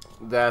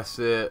 That's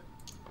it.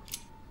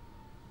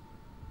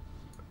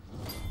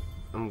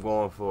 I'm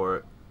going for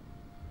it.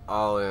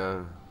 All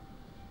in.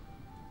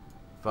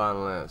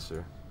 Final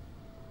answer.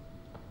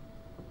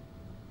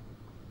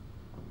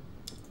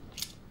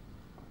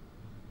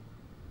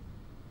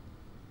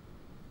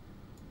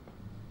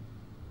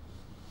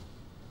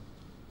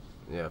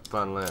 Yeah,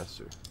 final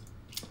answer.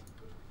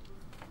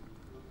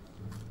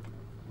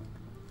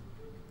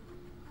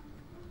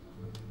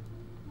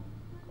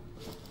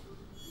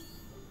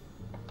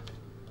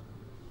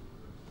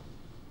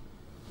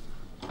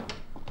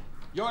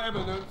 Your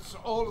Eminence,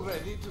 all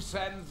ready to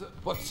send...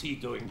 What's he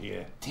doing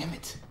here? Damn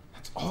it,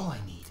 that's all I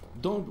need.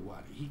 Don't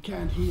worry, he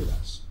can't hear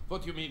us.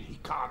 What do you mean he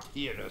can't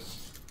hear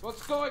us?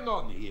 What's going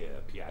on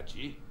here,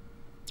 Piaggi?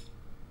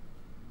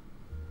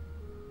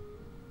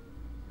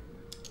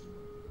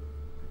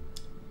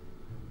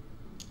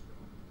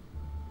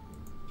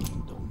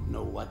 Don't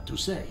know what to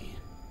say.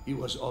 He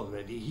was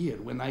already here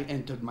when I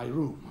entered my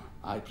room.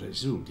 I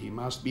presumed he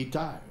must be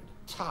tired.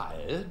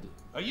 Tired?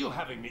 Are you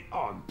having me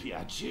on,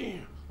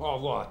 Piaggi? Or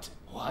what?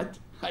 What?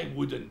 I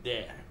wouldn't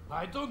dare.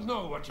 I don't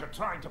know what you're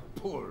trying to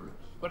pull,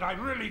 but I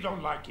really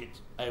don't like it.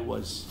 I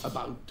was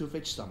about to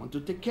fetch someone to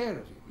take care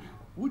of him.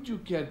 Would you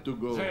care to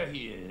go? There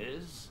he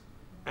is,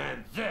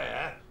 and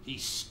there he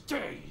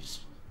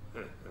stays.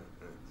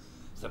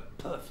 The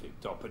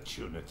perfect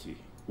opportunity.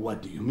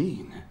 What do you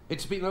mean?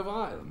 It's been a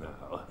while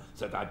now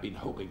that I've been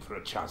hoping for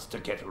a chance to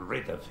get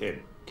rid of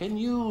him. Can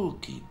you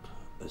keep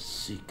a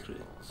secret?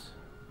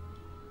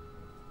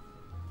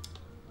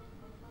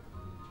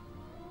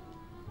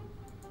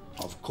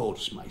 Of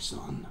course, my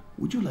son.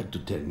 Would you like to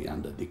tell me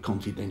under the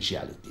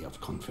confidentiality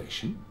of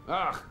confession?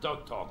 Ah,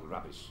 don't talk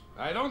rubbish.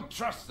 I don't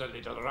trust the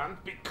little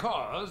runt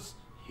because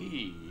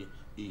he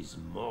is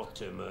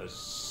Mortimer's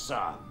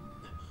son.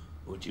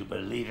 Would you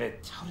believe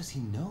it? How does he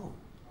know?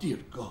 Dear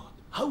God,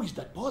 how is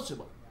that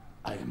possible?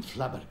 I am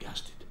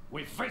flabbergasted.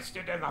 We've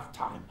wasted enough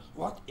time.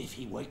 What if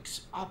he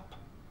wakes up?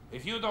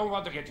 If you don't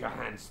want to get your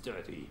hands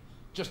dirty,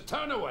 just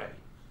turn away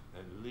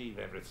and leave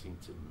everything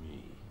to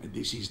me.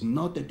 This is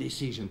not a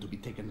decision to be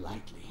taken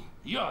lightly.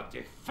 You're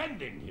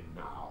defending him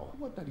now.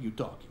 What are you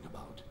talking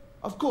about?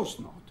 Of course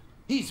not.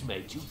 He's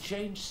made you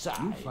change sides,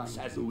 You find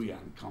hasn't Louis he?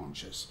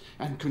 unconscious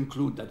and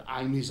conclude that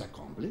I'm his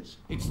accomplice?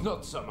 It's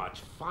not so much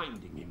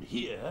finding him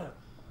here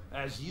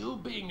as you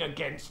being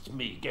against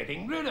me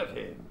getting rid of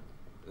him.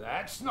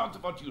 That's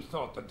not what you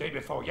thought the day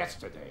before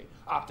yesterday,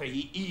 after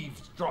he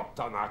eavesdropped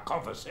on our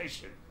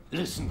conversation.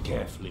 Listen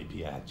carefully,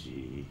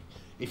 Piaggi.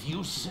 If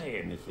you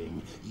say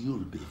anything, you'll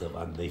be the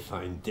one they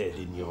find dead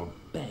in your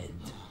bed.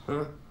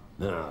 Huh?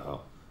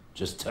 Now,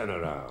 just turn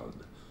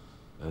around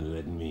and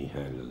let me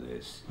handle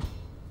this.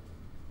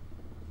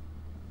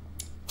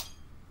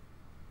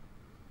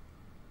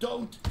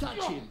 Don't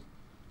touch him!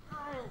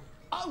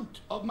 Out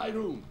of my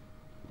room!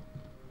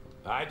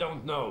 I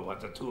don't know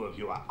what the two of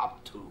you are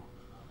up to,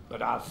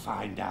 but I'll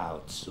find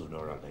out sooner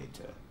or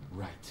later.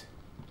 Right.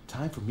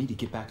 Time for me to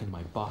get back into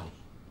my body.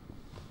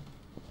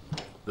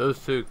 Those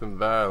two can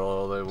battle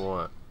all they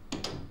want.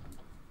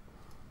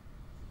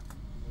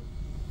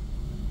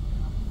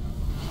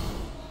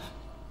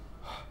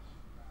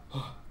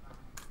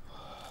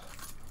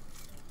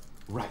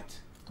 Right.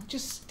 Don't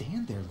just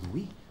stand there,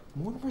 Louis.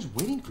 Mortimer's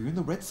waiting for you in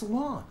the red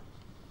salon.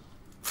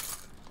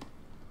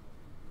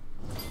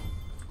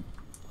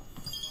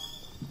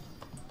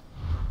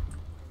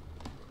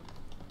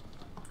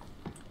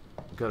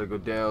 Gotta go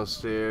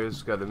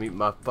downstairs, gotta meet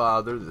my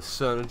father, the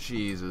son of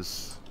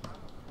Jesus.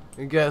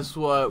 And guess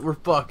what? We're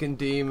fucking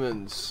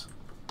demons.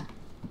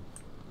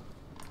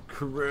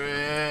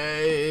 Crazy.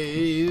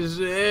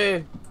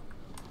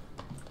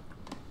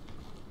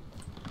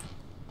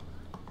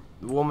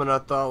 The woman I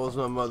thought was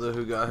my mother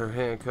who got her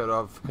hand cut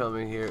off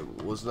coming here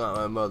was not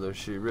my mother.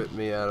 She ripped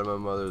me out of my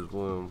mother's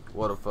womb.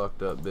 What a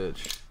fucked up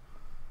bitch.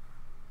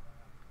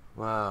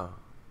 Wow.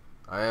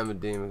 I am a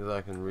demon because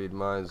I can read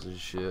minds and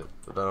shit,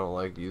 but I don't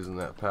like using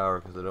that power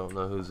because I don't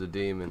know who's a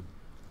demon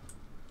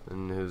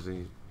and who's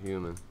a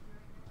human.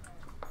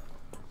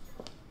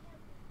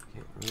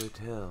 Can't really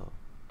tell.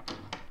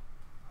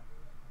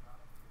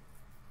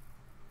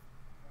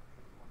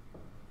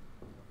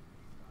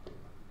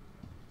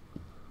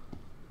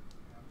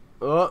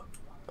 Oh,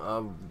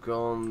 I've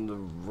gone the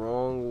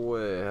wrong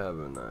way,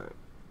 haven't I?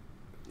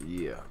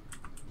 Yeah.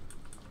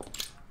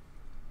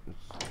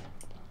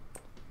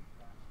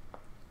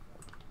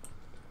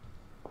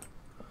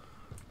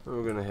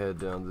 We're gonna head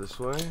down this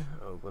way,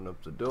 open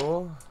up the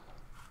door.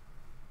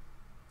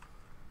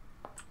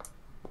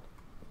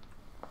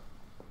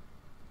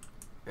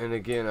 And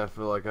again, I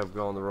feel like I've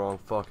gone the wrong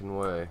fucking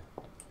way.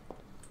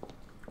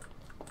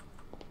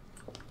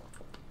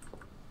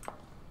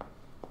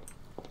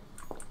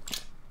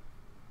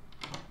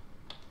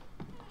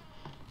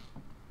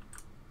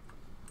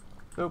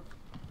 Nope.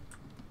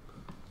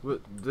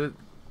 But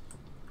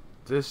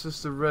this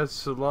is the red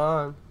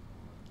salon.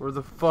 Where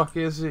the fuck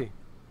is he?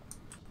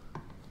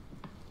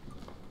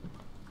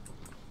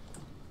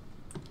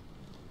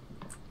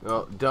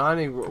 No,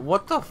 dining room.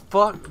 What the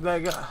fuck?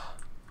 That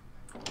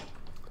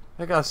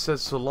guy said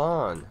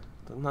salon.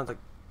 Not the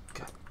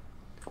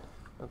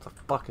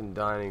fucking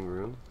dining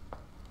room.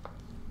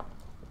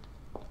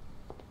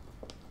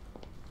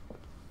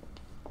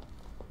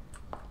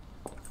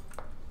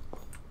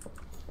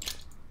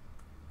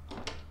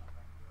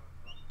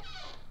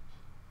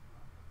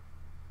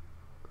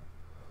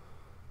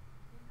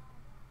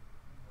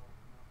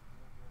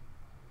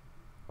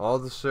 All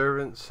the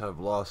servants have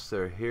lost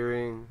their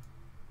hearing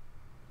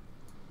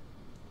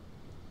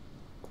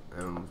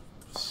and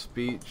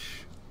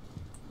speech,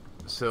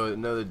 so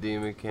another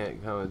demon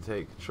can't come and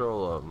take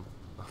control of them.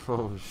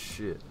 Oh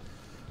shit.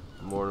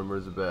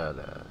 Mortimer's a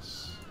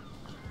badass.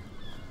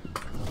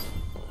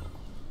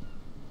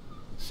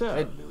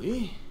 So,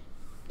 Louis,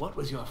 what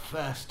was your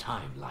first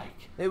time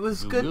like? It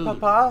was You good, will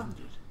Papa.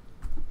 remember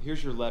it.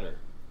 Here's your letter.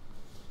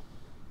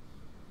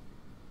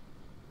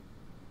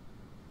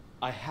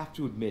 I have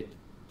to admit,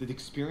 the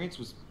experience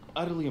was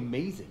utterly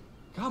amazing.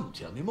 Come,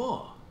 tell me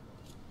more.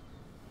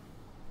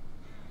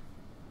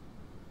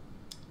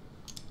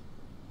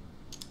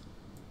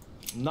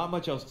 Not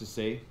much else to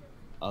say,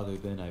 other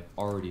than I've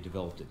already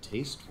developed a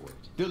taste for it.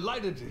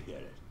 Delighted to hear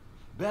it.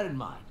 Bear in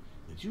mind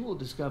that you will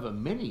discover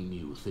many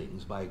new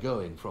things by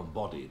going from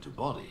body to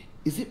body.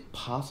 Is it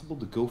possible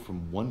to go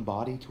from one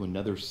body to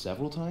another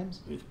several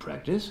times? With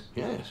practice,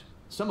 yes.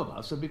 Some of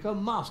us have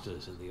become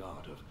masters in the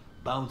art of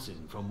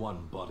bouncing from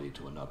one body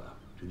to another,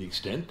 to the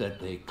extent that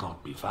they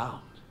can't be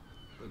found.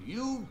 But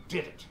you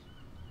did it.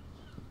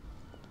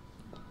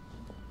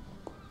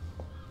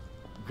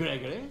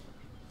 Gregory,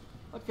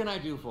 what can I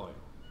do for you?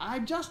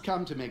 I've just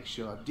come to make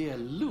sure dear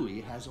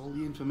Louis has all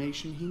the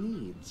information he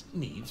needs.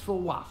 Needs for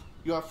what?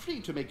 You are free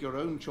to make your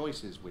own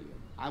choices,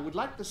 William. I would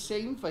like the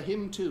same for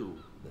him, too.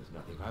 There's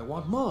nothing I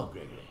want more,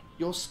 Gregory.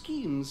 Your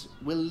schemes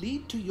will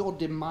lead to your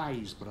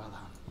demise, brother.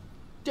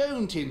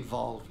 Don't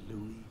involve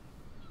Louis.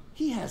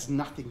 He has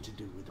nothing to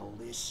do with all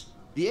this.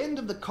 The end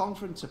of the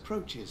conference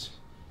approaches,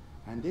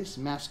 and this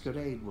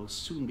masquerade will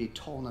soon be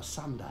torn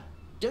asunder.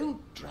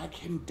 Don't drag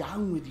him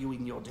down with you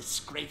in your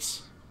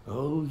disgrace.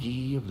 Oh,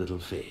 ye of little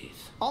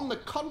faith. On the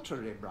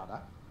contrary,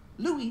 brother,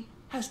 Louis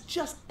has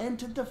just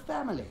entered the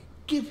family.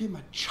 Give him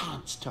a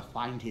chance to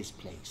find his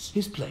place.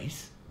 His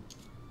place?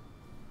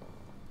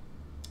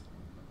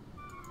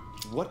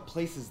 What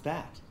place is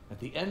that? At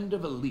the end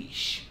of a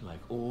leash, like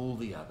all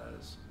the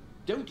others.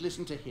 Don't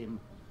listen to him.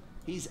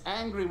 He's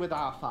angry with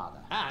our father.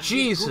 And with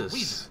Jesus. good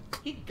reason.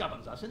 He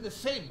governs us in the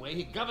same way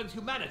he governs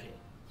humanity.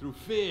 Through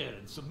fear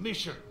and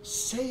submission.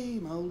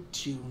 Same old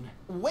tune.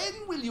 When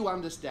will you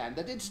understand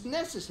that it's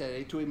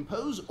necessary to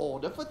impose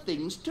order for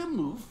things to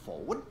move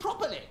forward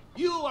properly?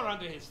 You are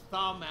under his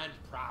thumb and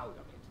proud of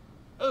it.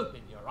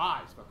 Open your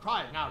eyes, for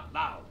crying out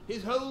loud.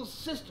 His whole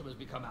system has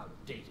become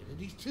outdated, and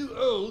he's too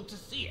old to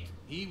see it.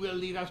 He will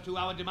lead us to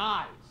our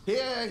demise.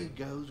 Here he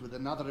goes with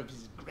another of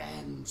his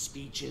grand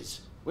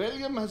speeches.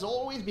 William has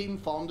always been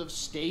fond of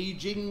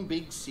staging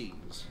big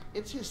scenes.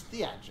 It's his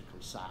theatrical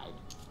side.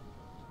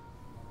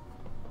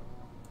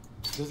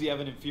 Does he have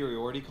an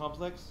inferiority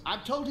complex?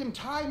 I've told him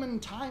time and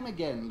time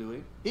again,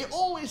 Louis. He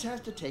always has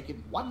to take it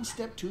one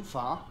step too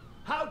far.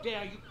 How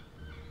dare you?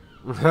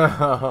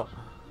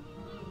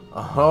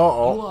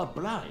 Oh. You are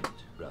blind,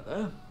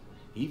 brother.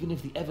 Even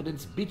if the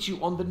evidence bit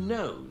you on the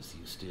nose,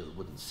 you still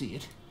wouldn't see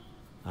it.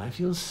 I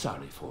feel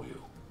sorry for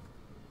you.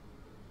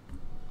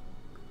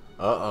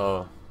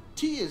 Uh-oh.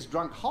 Tea is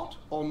drunk hot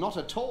or not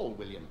at all,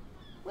 William.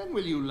 When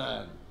will you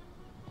learn?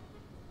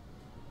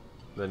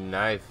 The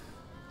knife.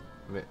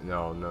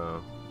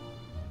 No.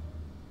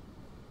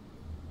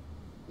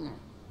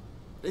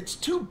 It's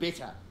too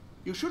bitter.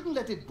 You shouldn't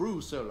let it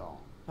brew so long.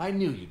 I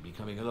knew you'd be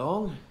coming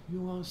along.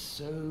 You are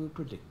so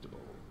predictable.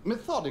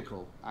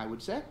 Methodical, I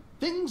would say.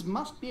 Things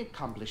must be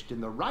accomplished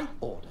in the right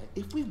order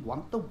if we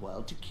want the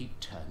world to keep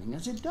turning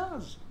as it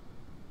does.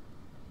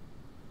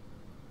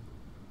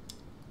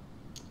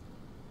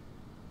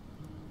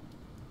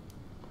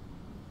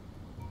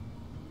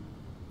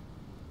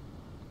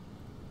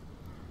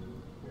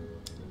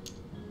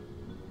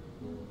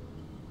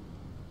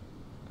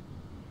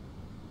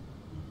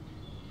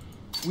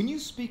 When you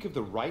speak of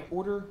the right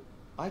order,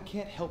 I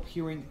can't help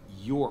hearing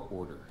your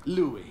order.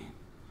 Louis,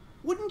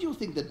 wouldn't you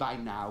think that by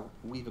now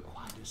we've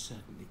acquired a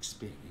certain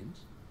experience?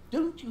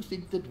 Don't you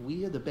think that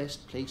we are the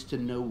best place to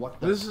know what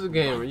the This is a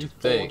game where you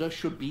think. order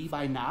should be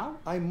by now?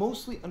 I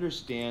mostly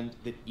understand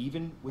that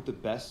even with the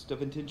best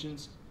of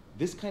intentions,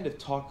 this kind of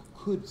talk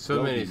could So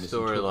well many be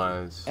misinterpreted.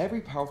 storylines. Every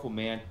powerful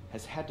man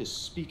has had to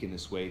speak in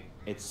this way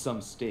at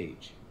some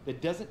stage. That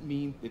doesn't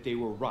mean that they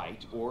were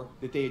right or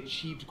that they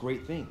achieved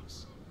great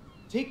things.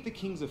 Take the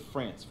kings of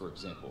France, for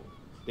example.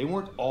 They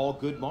weren't all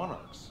good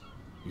monarchs.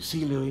 You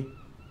see, Louis,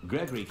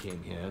 Gregory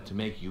came here to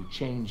make you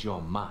change your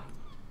mind.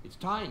 It's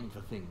time for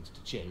things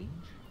to change.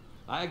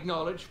 I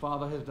acknowledge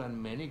Father has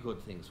done many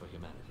good things for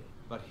humanity,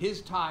 but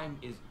his time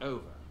is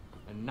over,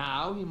 and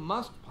now he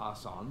must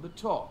pass on the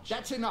torch.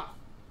 That's enough.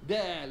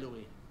 There,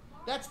 Louis.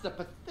 That's the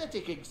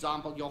pathetic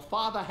example your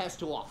father has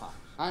to offer.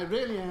 I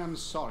really am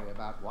sorry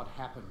about what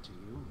happened to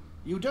you.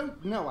 You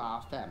don't know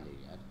our family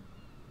yet.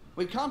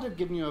 We can't have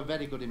given you a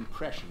very good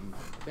impression.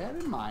 Bear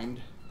in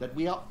mind that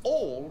we are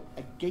all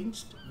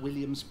against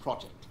William's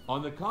project.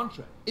 On the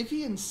contrary. If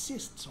he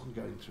insists on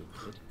going through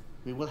with it,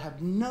 we will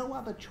have no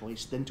other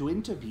choice than to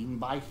intervene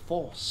by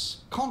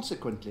force.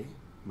 Consequently,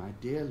 my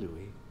dear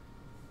Louis,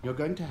 you're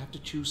going to have to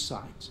choose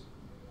sides.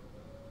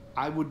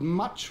 I would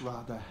much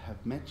rather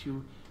have met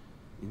you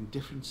in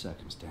different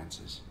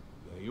circumstances.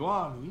 There you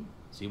are, Louis.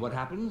 See what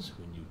happens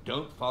when you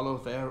don't follow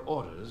their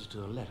orders to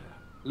the letter.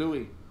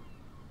 Louis,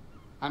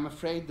 I'm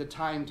afraid the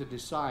time to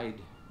decide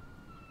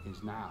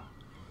is now.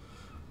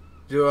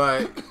 Do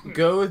I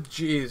go with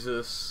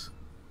Jesus,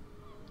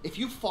 If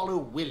you follow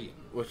William,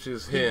 which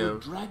is he will him?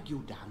 drag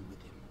you down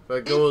with him. If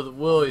I go with On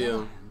the William,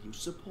 other hand, you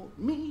support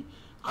me,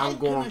 I'm I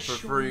going can for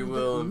assure free you that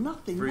will,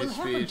 nothing free will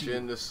happen speech, to you. into You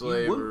won't be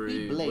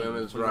slavery, blamed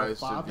women's for your rights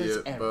to father's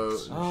vote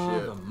errors. and Ah,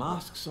 shit. the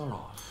masks are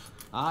off.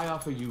 I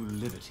offer you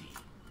liberty.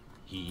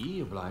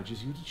 He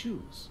obliges you to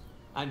choose,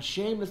 and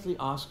shamelessly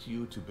asks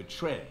you to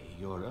betray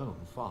your own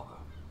father.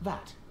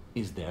 That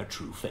is their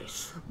true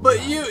face. But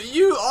Right.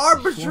 you are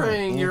Before I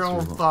betraying your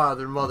own answer,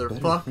 father, I better think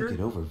it motherfucker.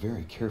 over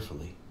very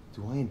carefully.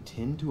 Do I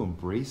intend to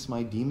embrace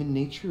my demon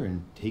nature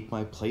and take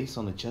my place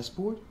on the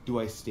chessboard? Do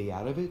I stay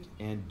out of it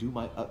and do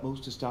my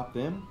utmost to stop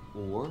them?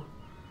 Or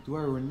do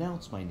I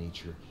renounce my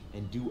nature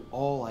and do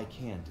all I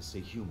can to stay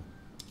human?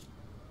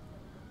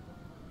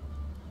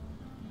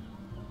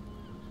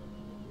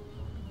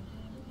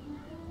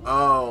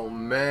 Oh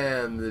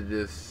man, the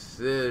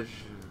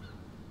decision.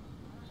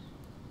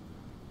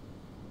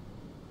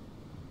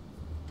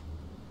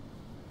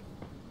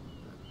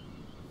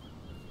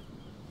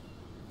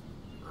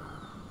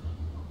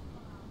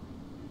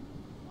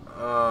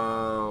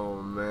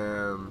 Oh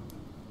man.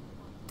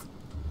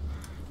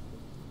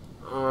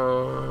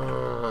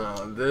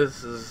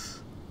 This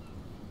is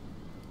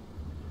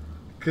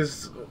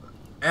because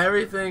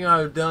everything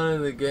I've done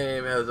in the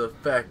game has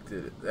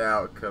affected the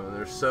outcome.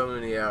 There's so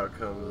many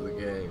outcomes of the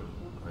game.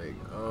 Like,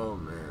 oh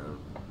man.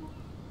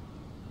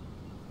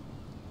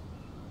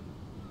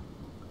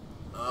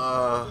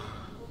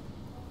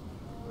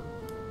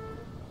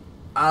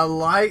 I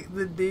like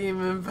the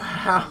demon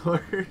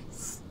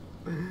powers.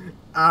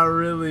 I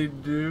really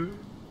do.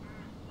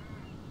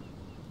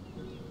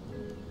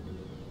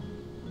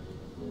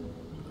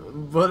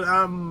 But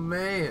I'm a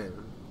man.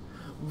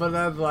 But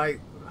I'd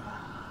like.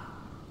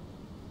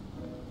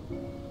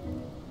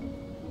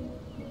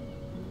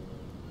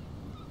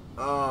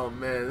 Oh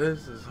man,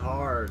 this is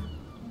hard.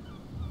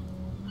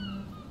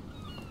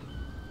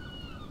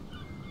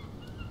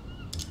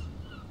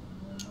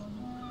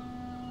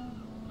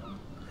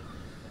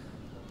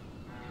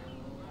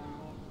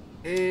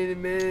 Any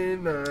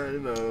man, money,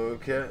 mo,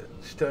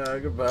 catch,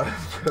 tiger, by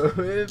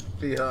if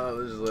he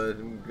hollers, let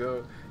him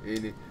go.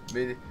 Any,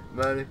 many,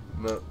 money,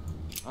 mo.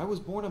 I was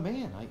born a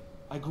man.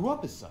 I grew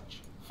up as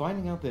such.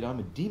 Finding out that I'm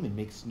a demon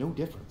makes no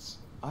difference.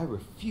 I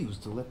refuse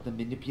to let them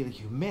manipulate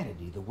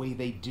humanity the way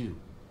they do.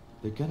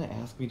 They're gonna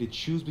ask me to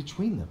choose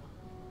between them.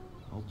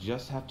 I'll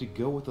just have to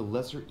go with the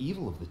lesser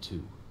evil of the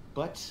two.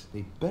 But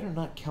they better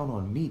not count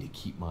on me to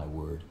keep my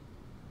word.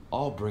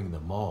 I'll bring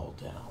them all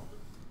down.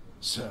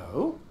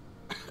 So,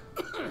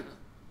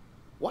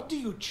 what do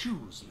you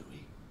choose,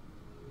 Louis?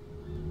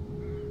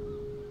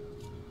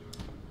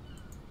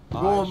 Go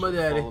I on, my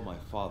shall daddy. follow my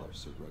father,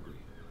 Sir Gregory.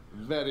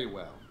 Very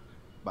well.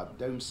 But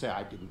don't say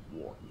I didn't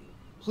warn you.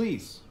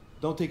 Please,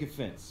 don't take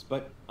offense,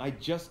 but I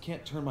just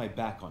can't turn my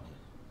back on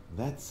him.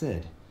 That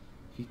said,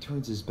 if he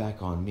turns his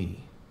back on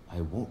me, I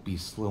won't be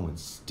slow in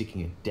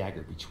sticking a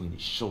dagger between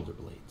his shoulder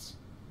blades.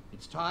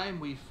 It's time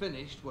we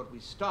finished what we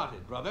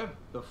started, brother.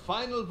 The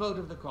final vote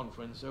of the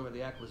conference over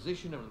the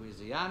acquisition of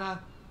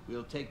Louisiana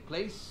will take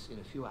place in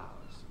a few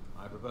hours.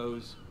 I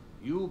propose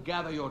you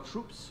gather your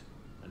troops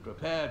and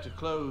prepare to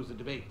close the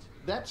debate.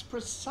 That's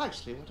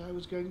precisely what I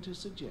was going to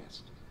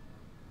suggest.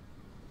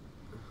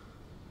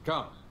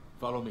 Come,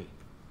 follow me.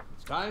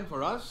 It's time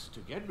for us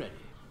to get ready.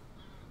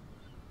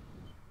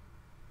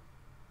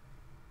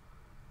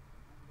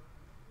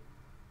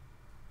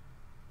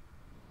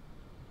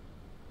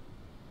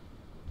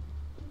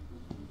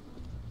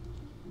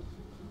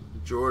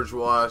 George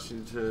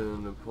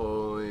Washington,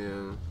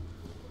 Napoleon,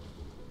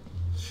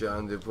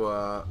 Jean de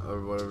Bois,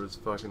 or whatever his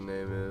fucking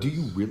name is. Do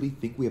you really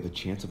think we have a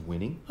chance of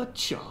winning? A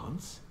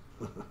chance?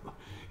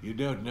 You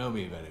don't know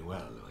me very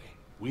well, Louis.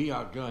 We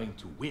are going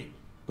to win.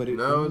 But it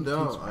No, only takes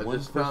don't. I one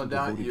just person found to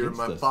out vote you're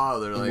against my us,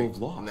 father and like we've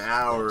lost. an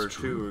hour or That's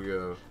two true.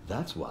 ago.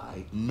 That's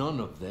why none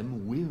of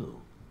them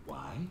will.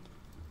 Why?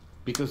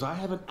 Because I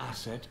have an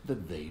asset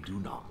that they do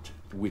not.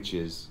 Which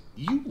is...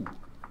 You.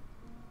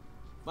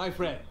 My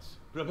friends,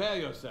 prepare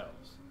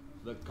yourselves.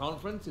 The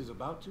conference is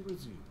about to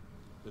resume.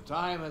 The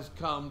time has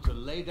come to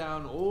lay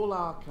down all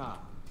our cards.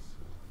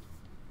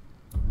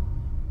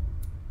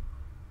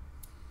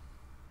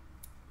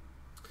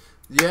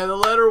 Yeah, the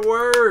letter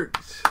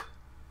worked.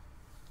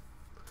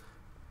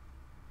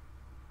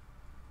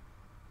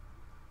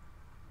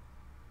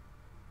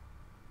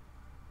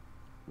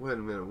 Wait a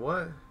minute,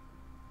 what?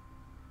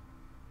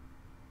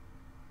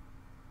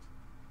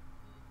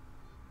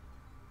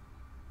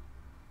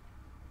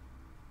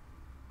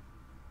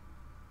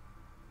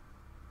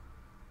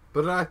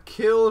 But I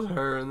killed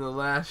her in the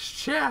last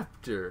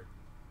chapter.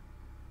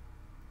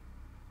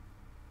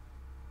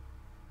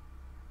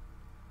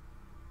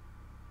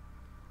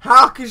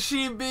 How could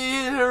she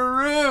be in her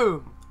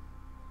room?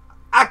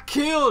 I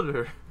killed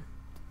her.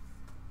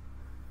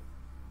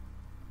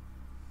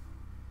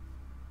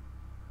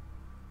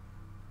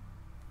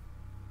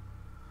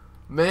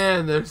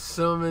 Man, there's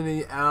so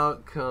many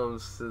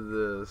outcomes to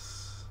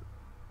this.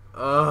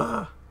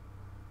 Ugh.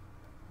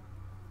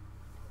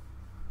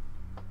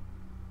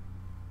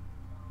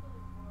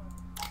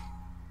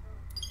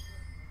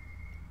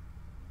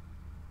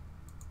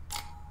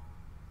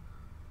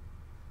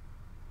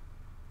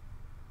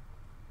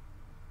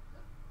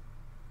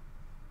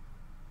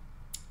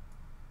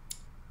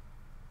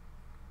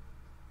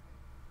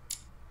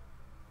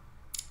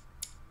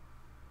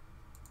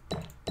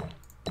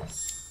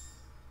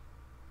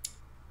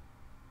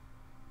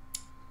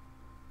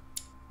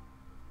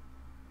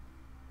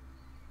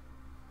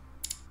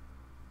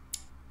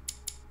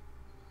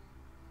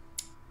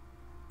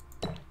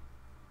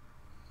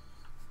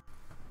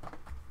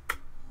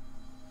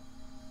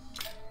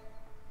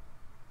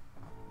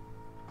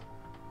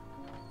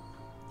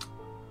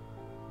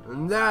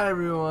 And that,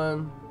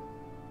 everyone,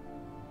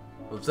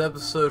 was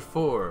episode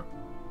 4.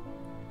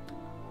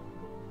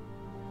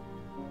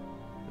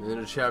 And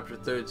into chapter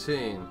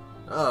 13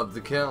 of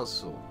The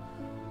Council.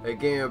 A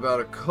game about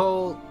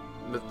occult,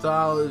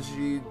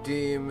 mythology,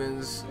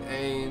 demons,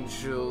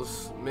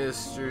 angels,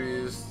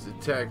 mysteries,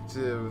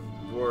 detective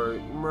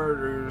work,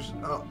 murders.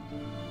 Oh.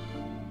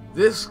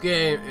 This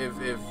game,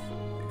 if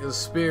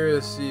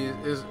conspiracy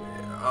is,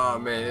 oh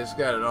man, it's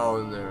got it all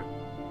in there.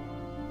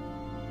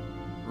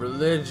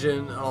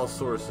 Religion, all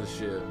sorts of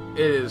shit.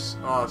 It is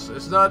awesome.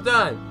 It's not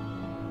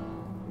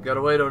done.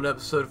 Gotta wait on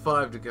episode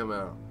 5 to come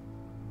out.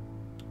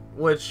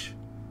 Which,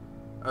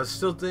 I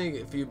still think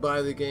if you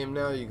buy the game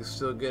now, you can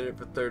still get it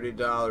for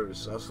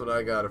 $30. That's what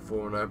I got it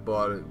for when I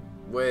bought it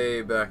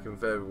way back in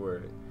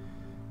February.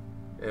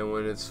 And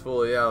when it's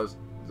fully out, it's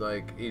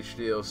like each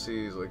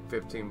DLC is like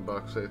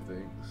 $15, I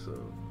think.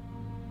 So,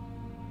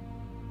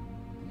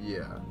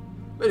 yeah.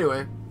 But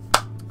anyway.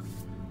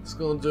 That's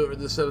going to do it for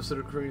this episode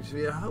of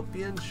CreamTV. I hope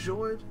you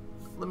enjoyed.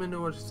 Let me know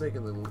what you think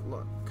in the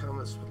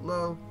comments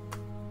below.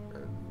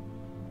 And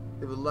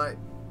leave a like,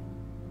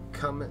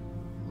 comment.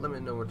 Let me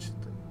know what you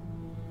think.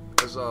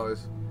 As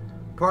always,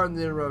 pardon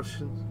the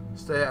interruptions.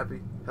 Stay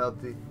happy,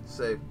 healthy,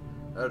 safe,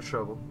 out of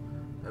trouble.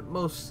 And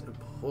most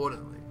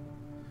importantly,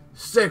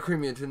 stay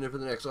creamy and tune in for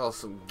the next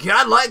awesome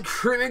godlike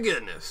creamy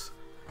goodness.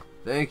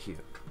 Thank you.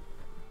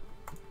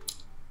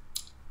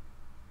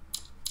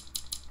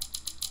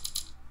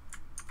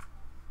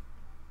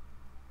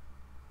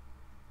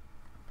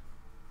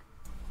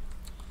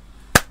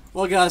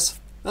 Well, guys,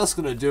 that's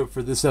going to do it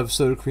for this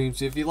episode of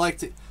CreamTV. If you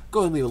liked it, go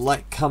ahead and leave a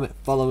like, comment,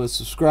 follow, and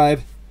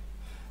subscribe.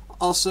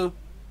 Also,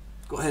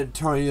 go ahead and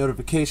turn on your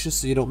notifications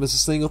so you don't miss a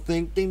single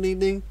thing. Ding, ding,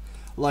 ding.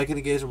 Like and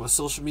engage with my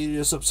social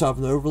media up top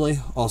in the overlay,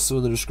 also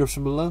in the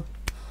description below.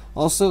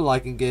 Also,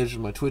 like and engage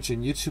with my Twitch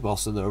and YouTube,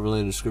 also in the overlay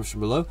in the description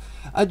below.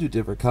 I do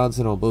different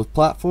content on both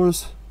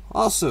platforms.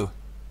 Also,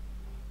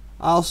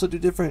 I also do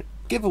different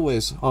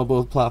giveaways on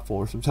both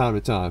platforms from time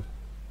to time.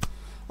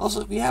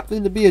 Also, if you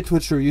happen to be a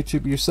Twitcher or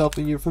YouTuber yourself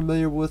and you're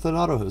familiar with an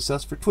auto host,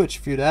 that's for Twitch.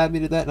 If you were to add me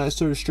to that and I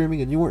started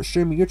streaming and you weren't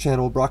streaming, your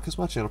channel will broadcast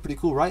my channel. Pretty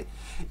cool, right?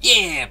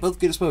 Yeah, both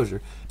get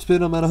exposure,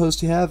 depending on the amount of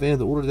hosts you have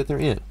and the order that they're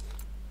in.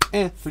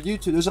 And for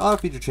YouTube, there's an auto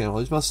feature channel.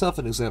 I'll use myself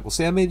an example.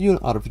 Say I made you an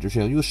auto feature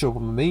channel. You will show up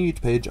on my main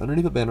YouTube page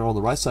underneath a banner on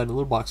the right side in a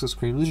little box that says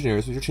Cream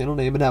Legionaries with your channel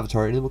name and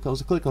avatar, and anyone comes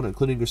to click on it,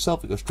 including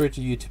yourself, it goes straight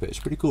to your YouTube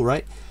page. Pretty cool,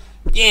 right?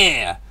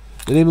 Yeah!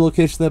 The name and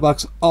location of that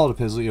box all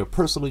depends on your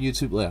personal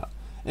YouTube layout.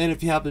 And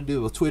if you happen to do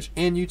it with Twitch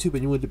and YouTube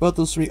and you want to do both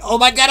those three, oh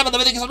my god, I love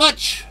everything so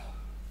much!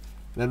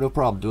 I have no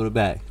problem doing it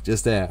back.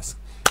 Just ask.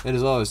 And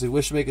as always, if you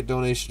wish to make a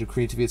donation to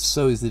CreamTV, it's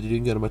so easy to do. You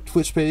can go to my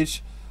Twitch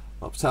page,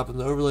 up top in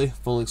the overlay,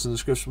 full links in the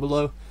description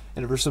below.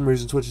 And if for some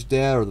reason Twitch is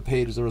down or the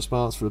page is in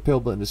response for the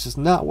pale button, it's just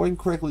not working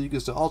correctly, you can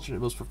use the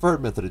alternate most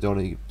preferred method of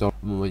donating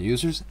my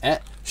users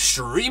at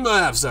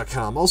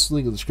Streamlabs.com. Also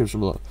link in the description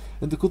below.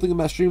 And the cool thing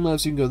about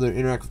Streamlabs, you can go there and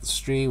interact with the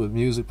stream with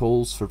music,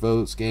 polls for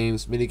votes,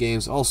 games, mini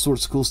games, all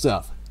sorts of cool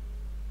stuff.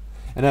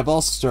 And I've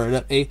also started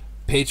up a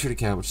Patreon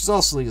account, which is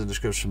also linked in the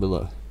description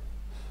below.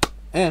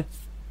 And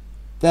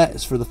that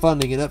is for the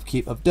funding and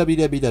upkeep of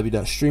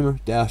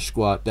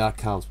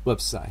www.streamer-squad.com's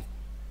website.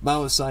 My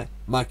website,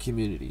 my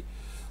community.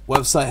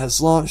 Website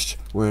has launched.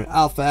 We're in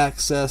alpha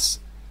access.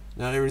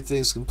 Not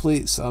everything's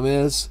complete. Some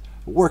is.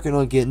 We're working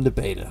on getting to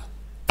beta.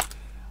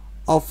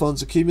 All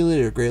funds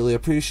accumulated are greatly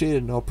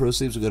appreciated, and all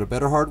proceeds will go to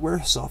better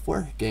hardware,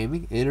 software,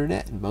 gaming,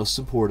 internet, and most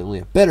importantly,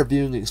 a better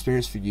viewing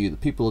experience for you, the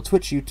people of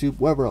Twitch, YouTube,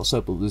 wherever else I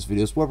upload these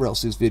videos, wherever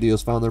else these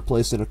videos found their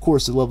place, and of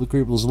course the lovely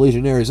creepers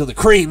legionaries of the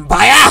Cream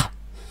Buyer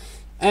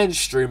and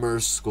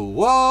Streamers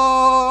Squad.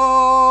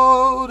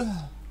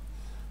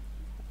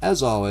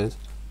 As always,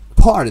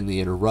 pardon the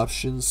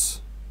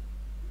interruptions.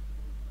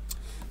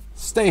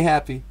 Stay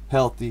happy,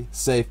 healthy,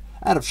 safe,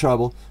 out of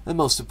trouble, and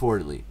most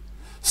importantly,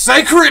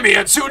 stay creamy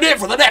and tune in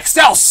for the next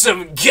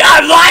awesome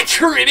godlike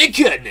creamy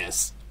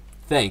goodness.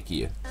 Thank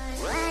you.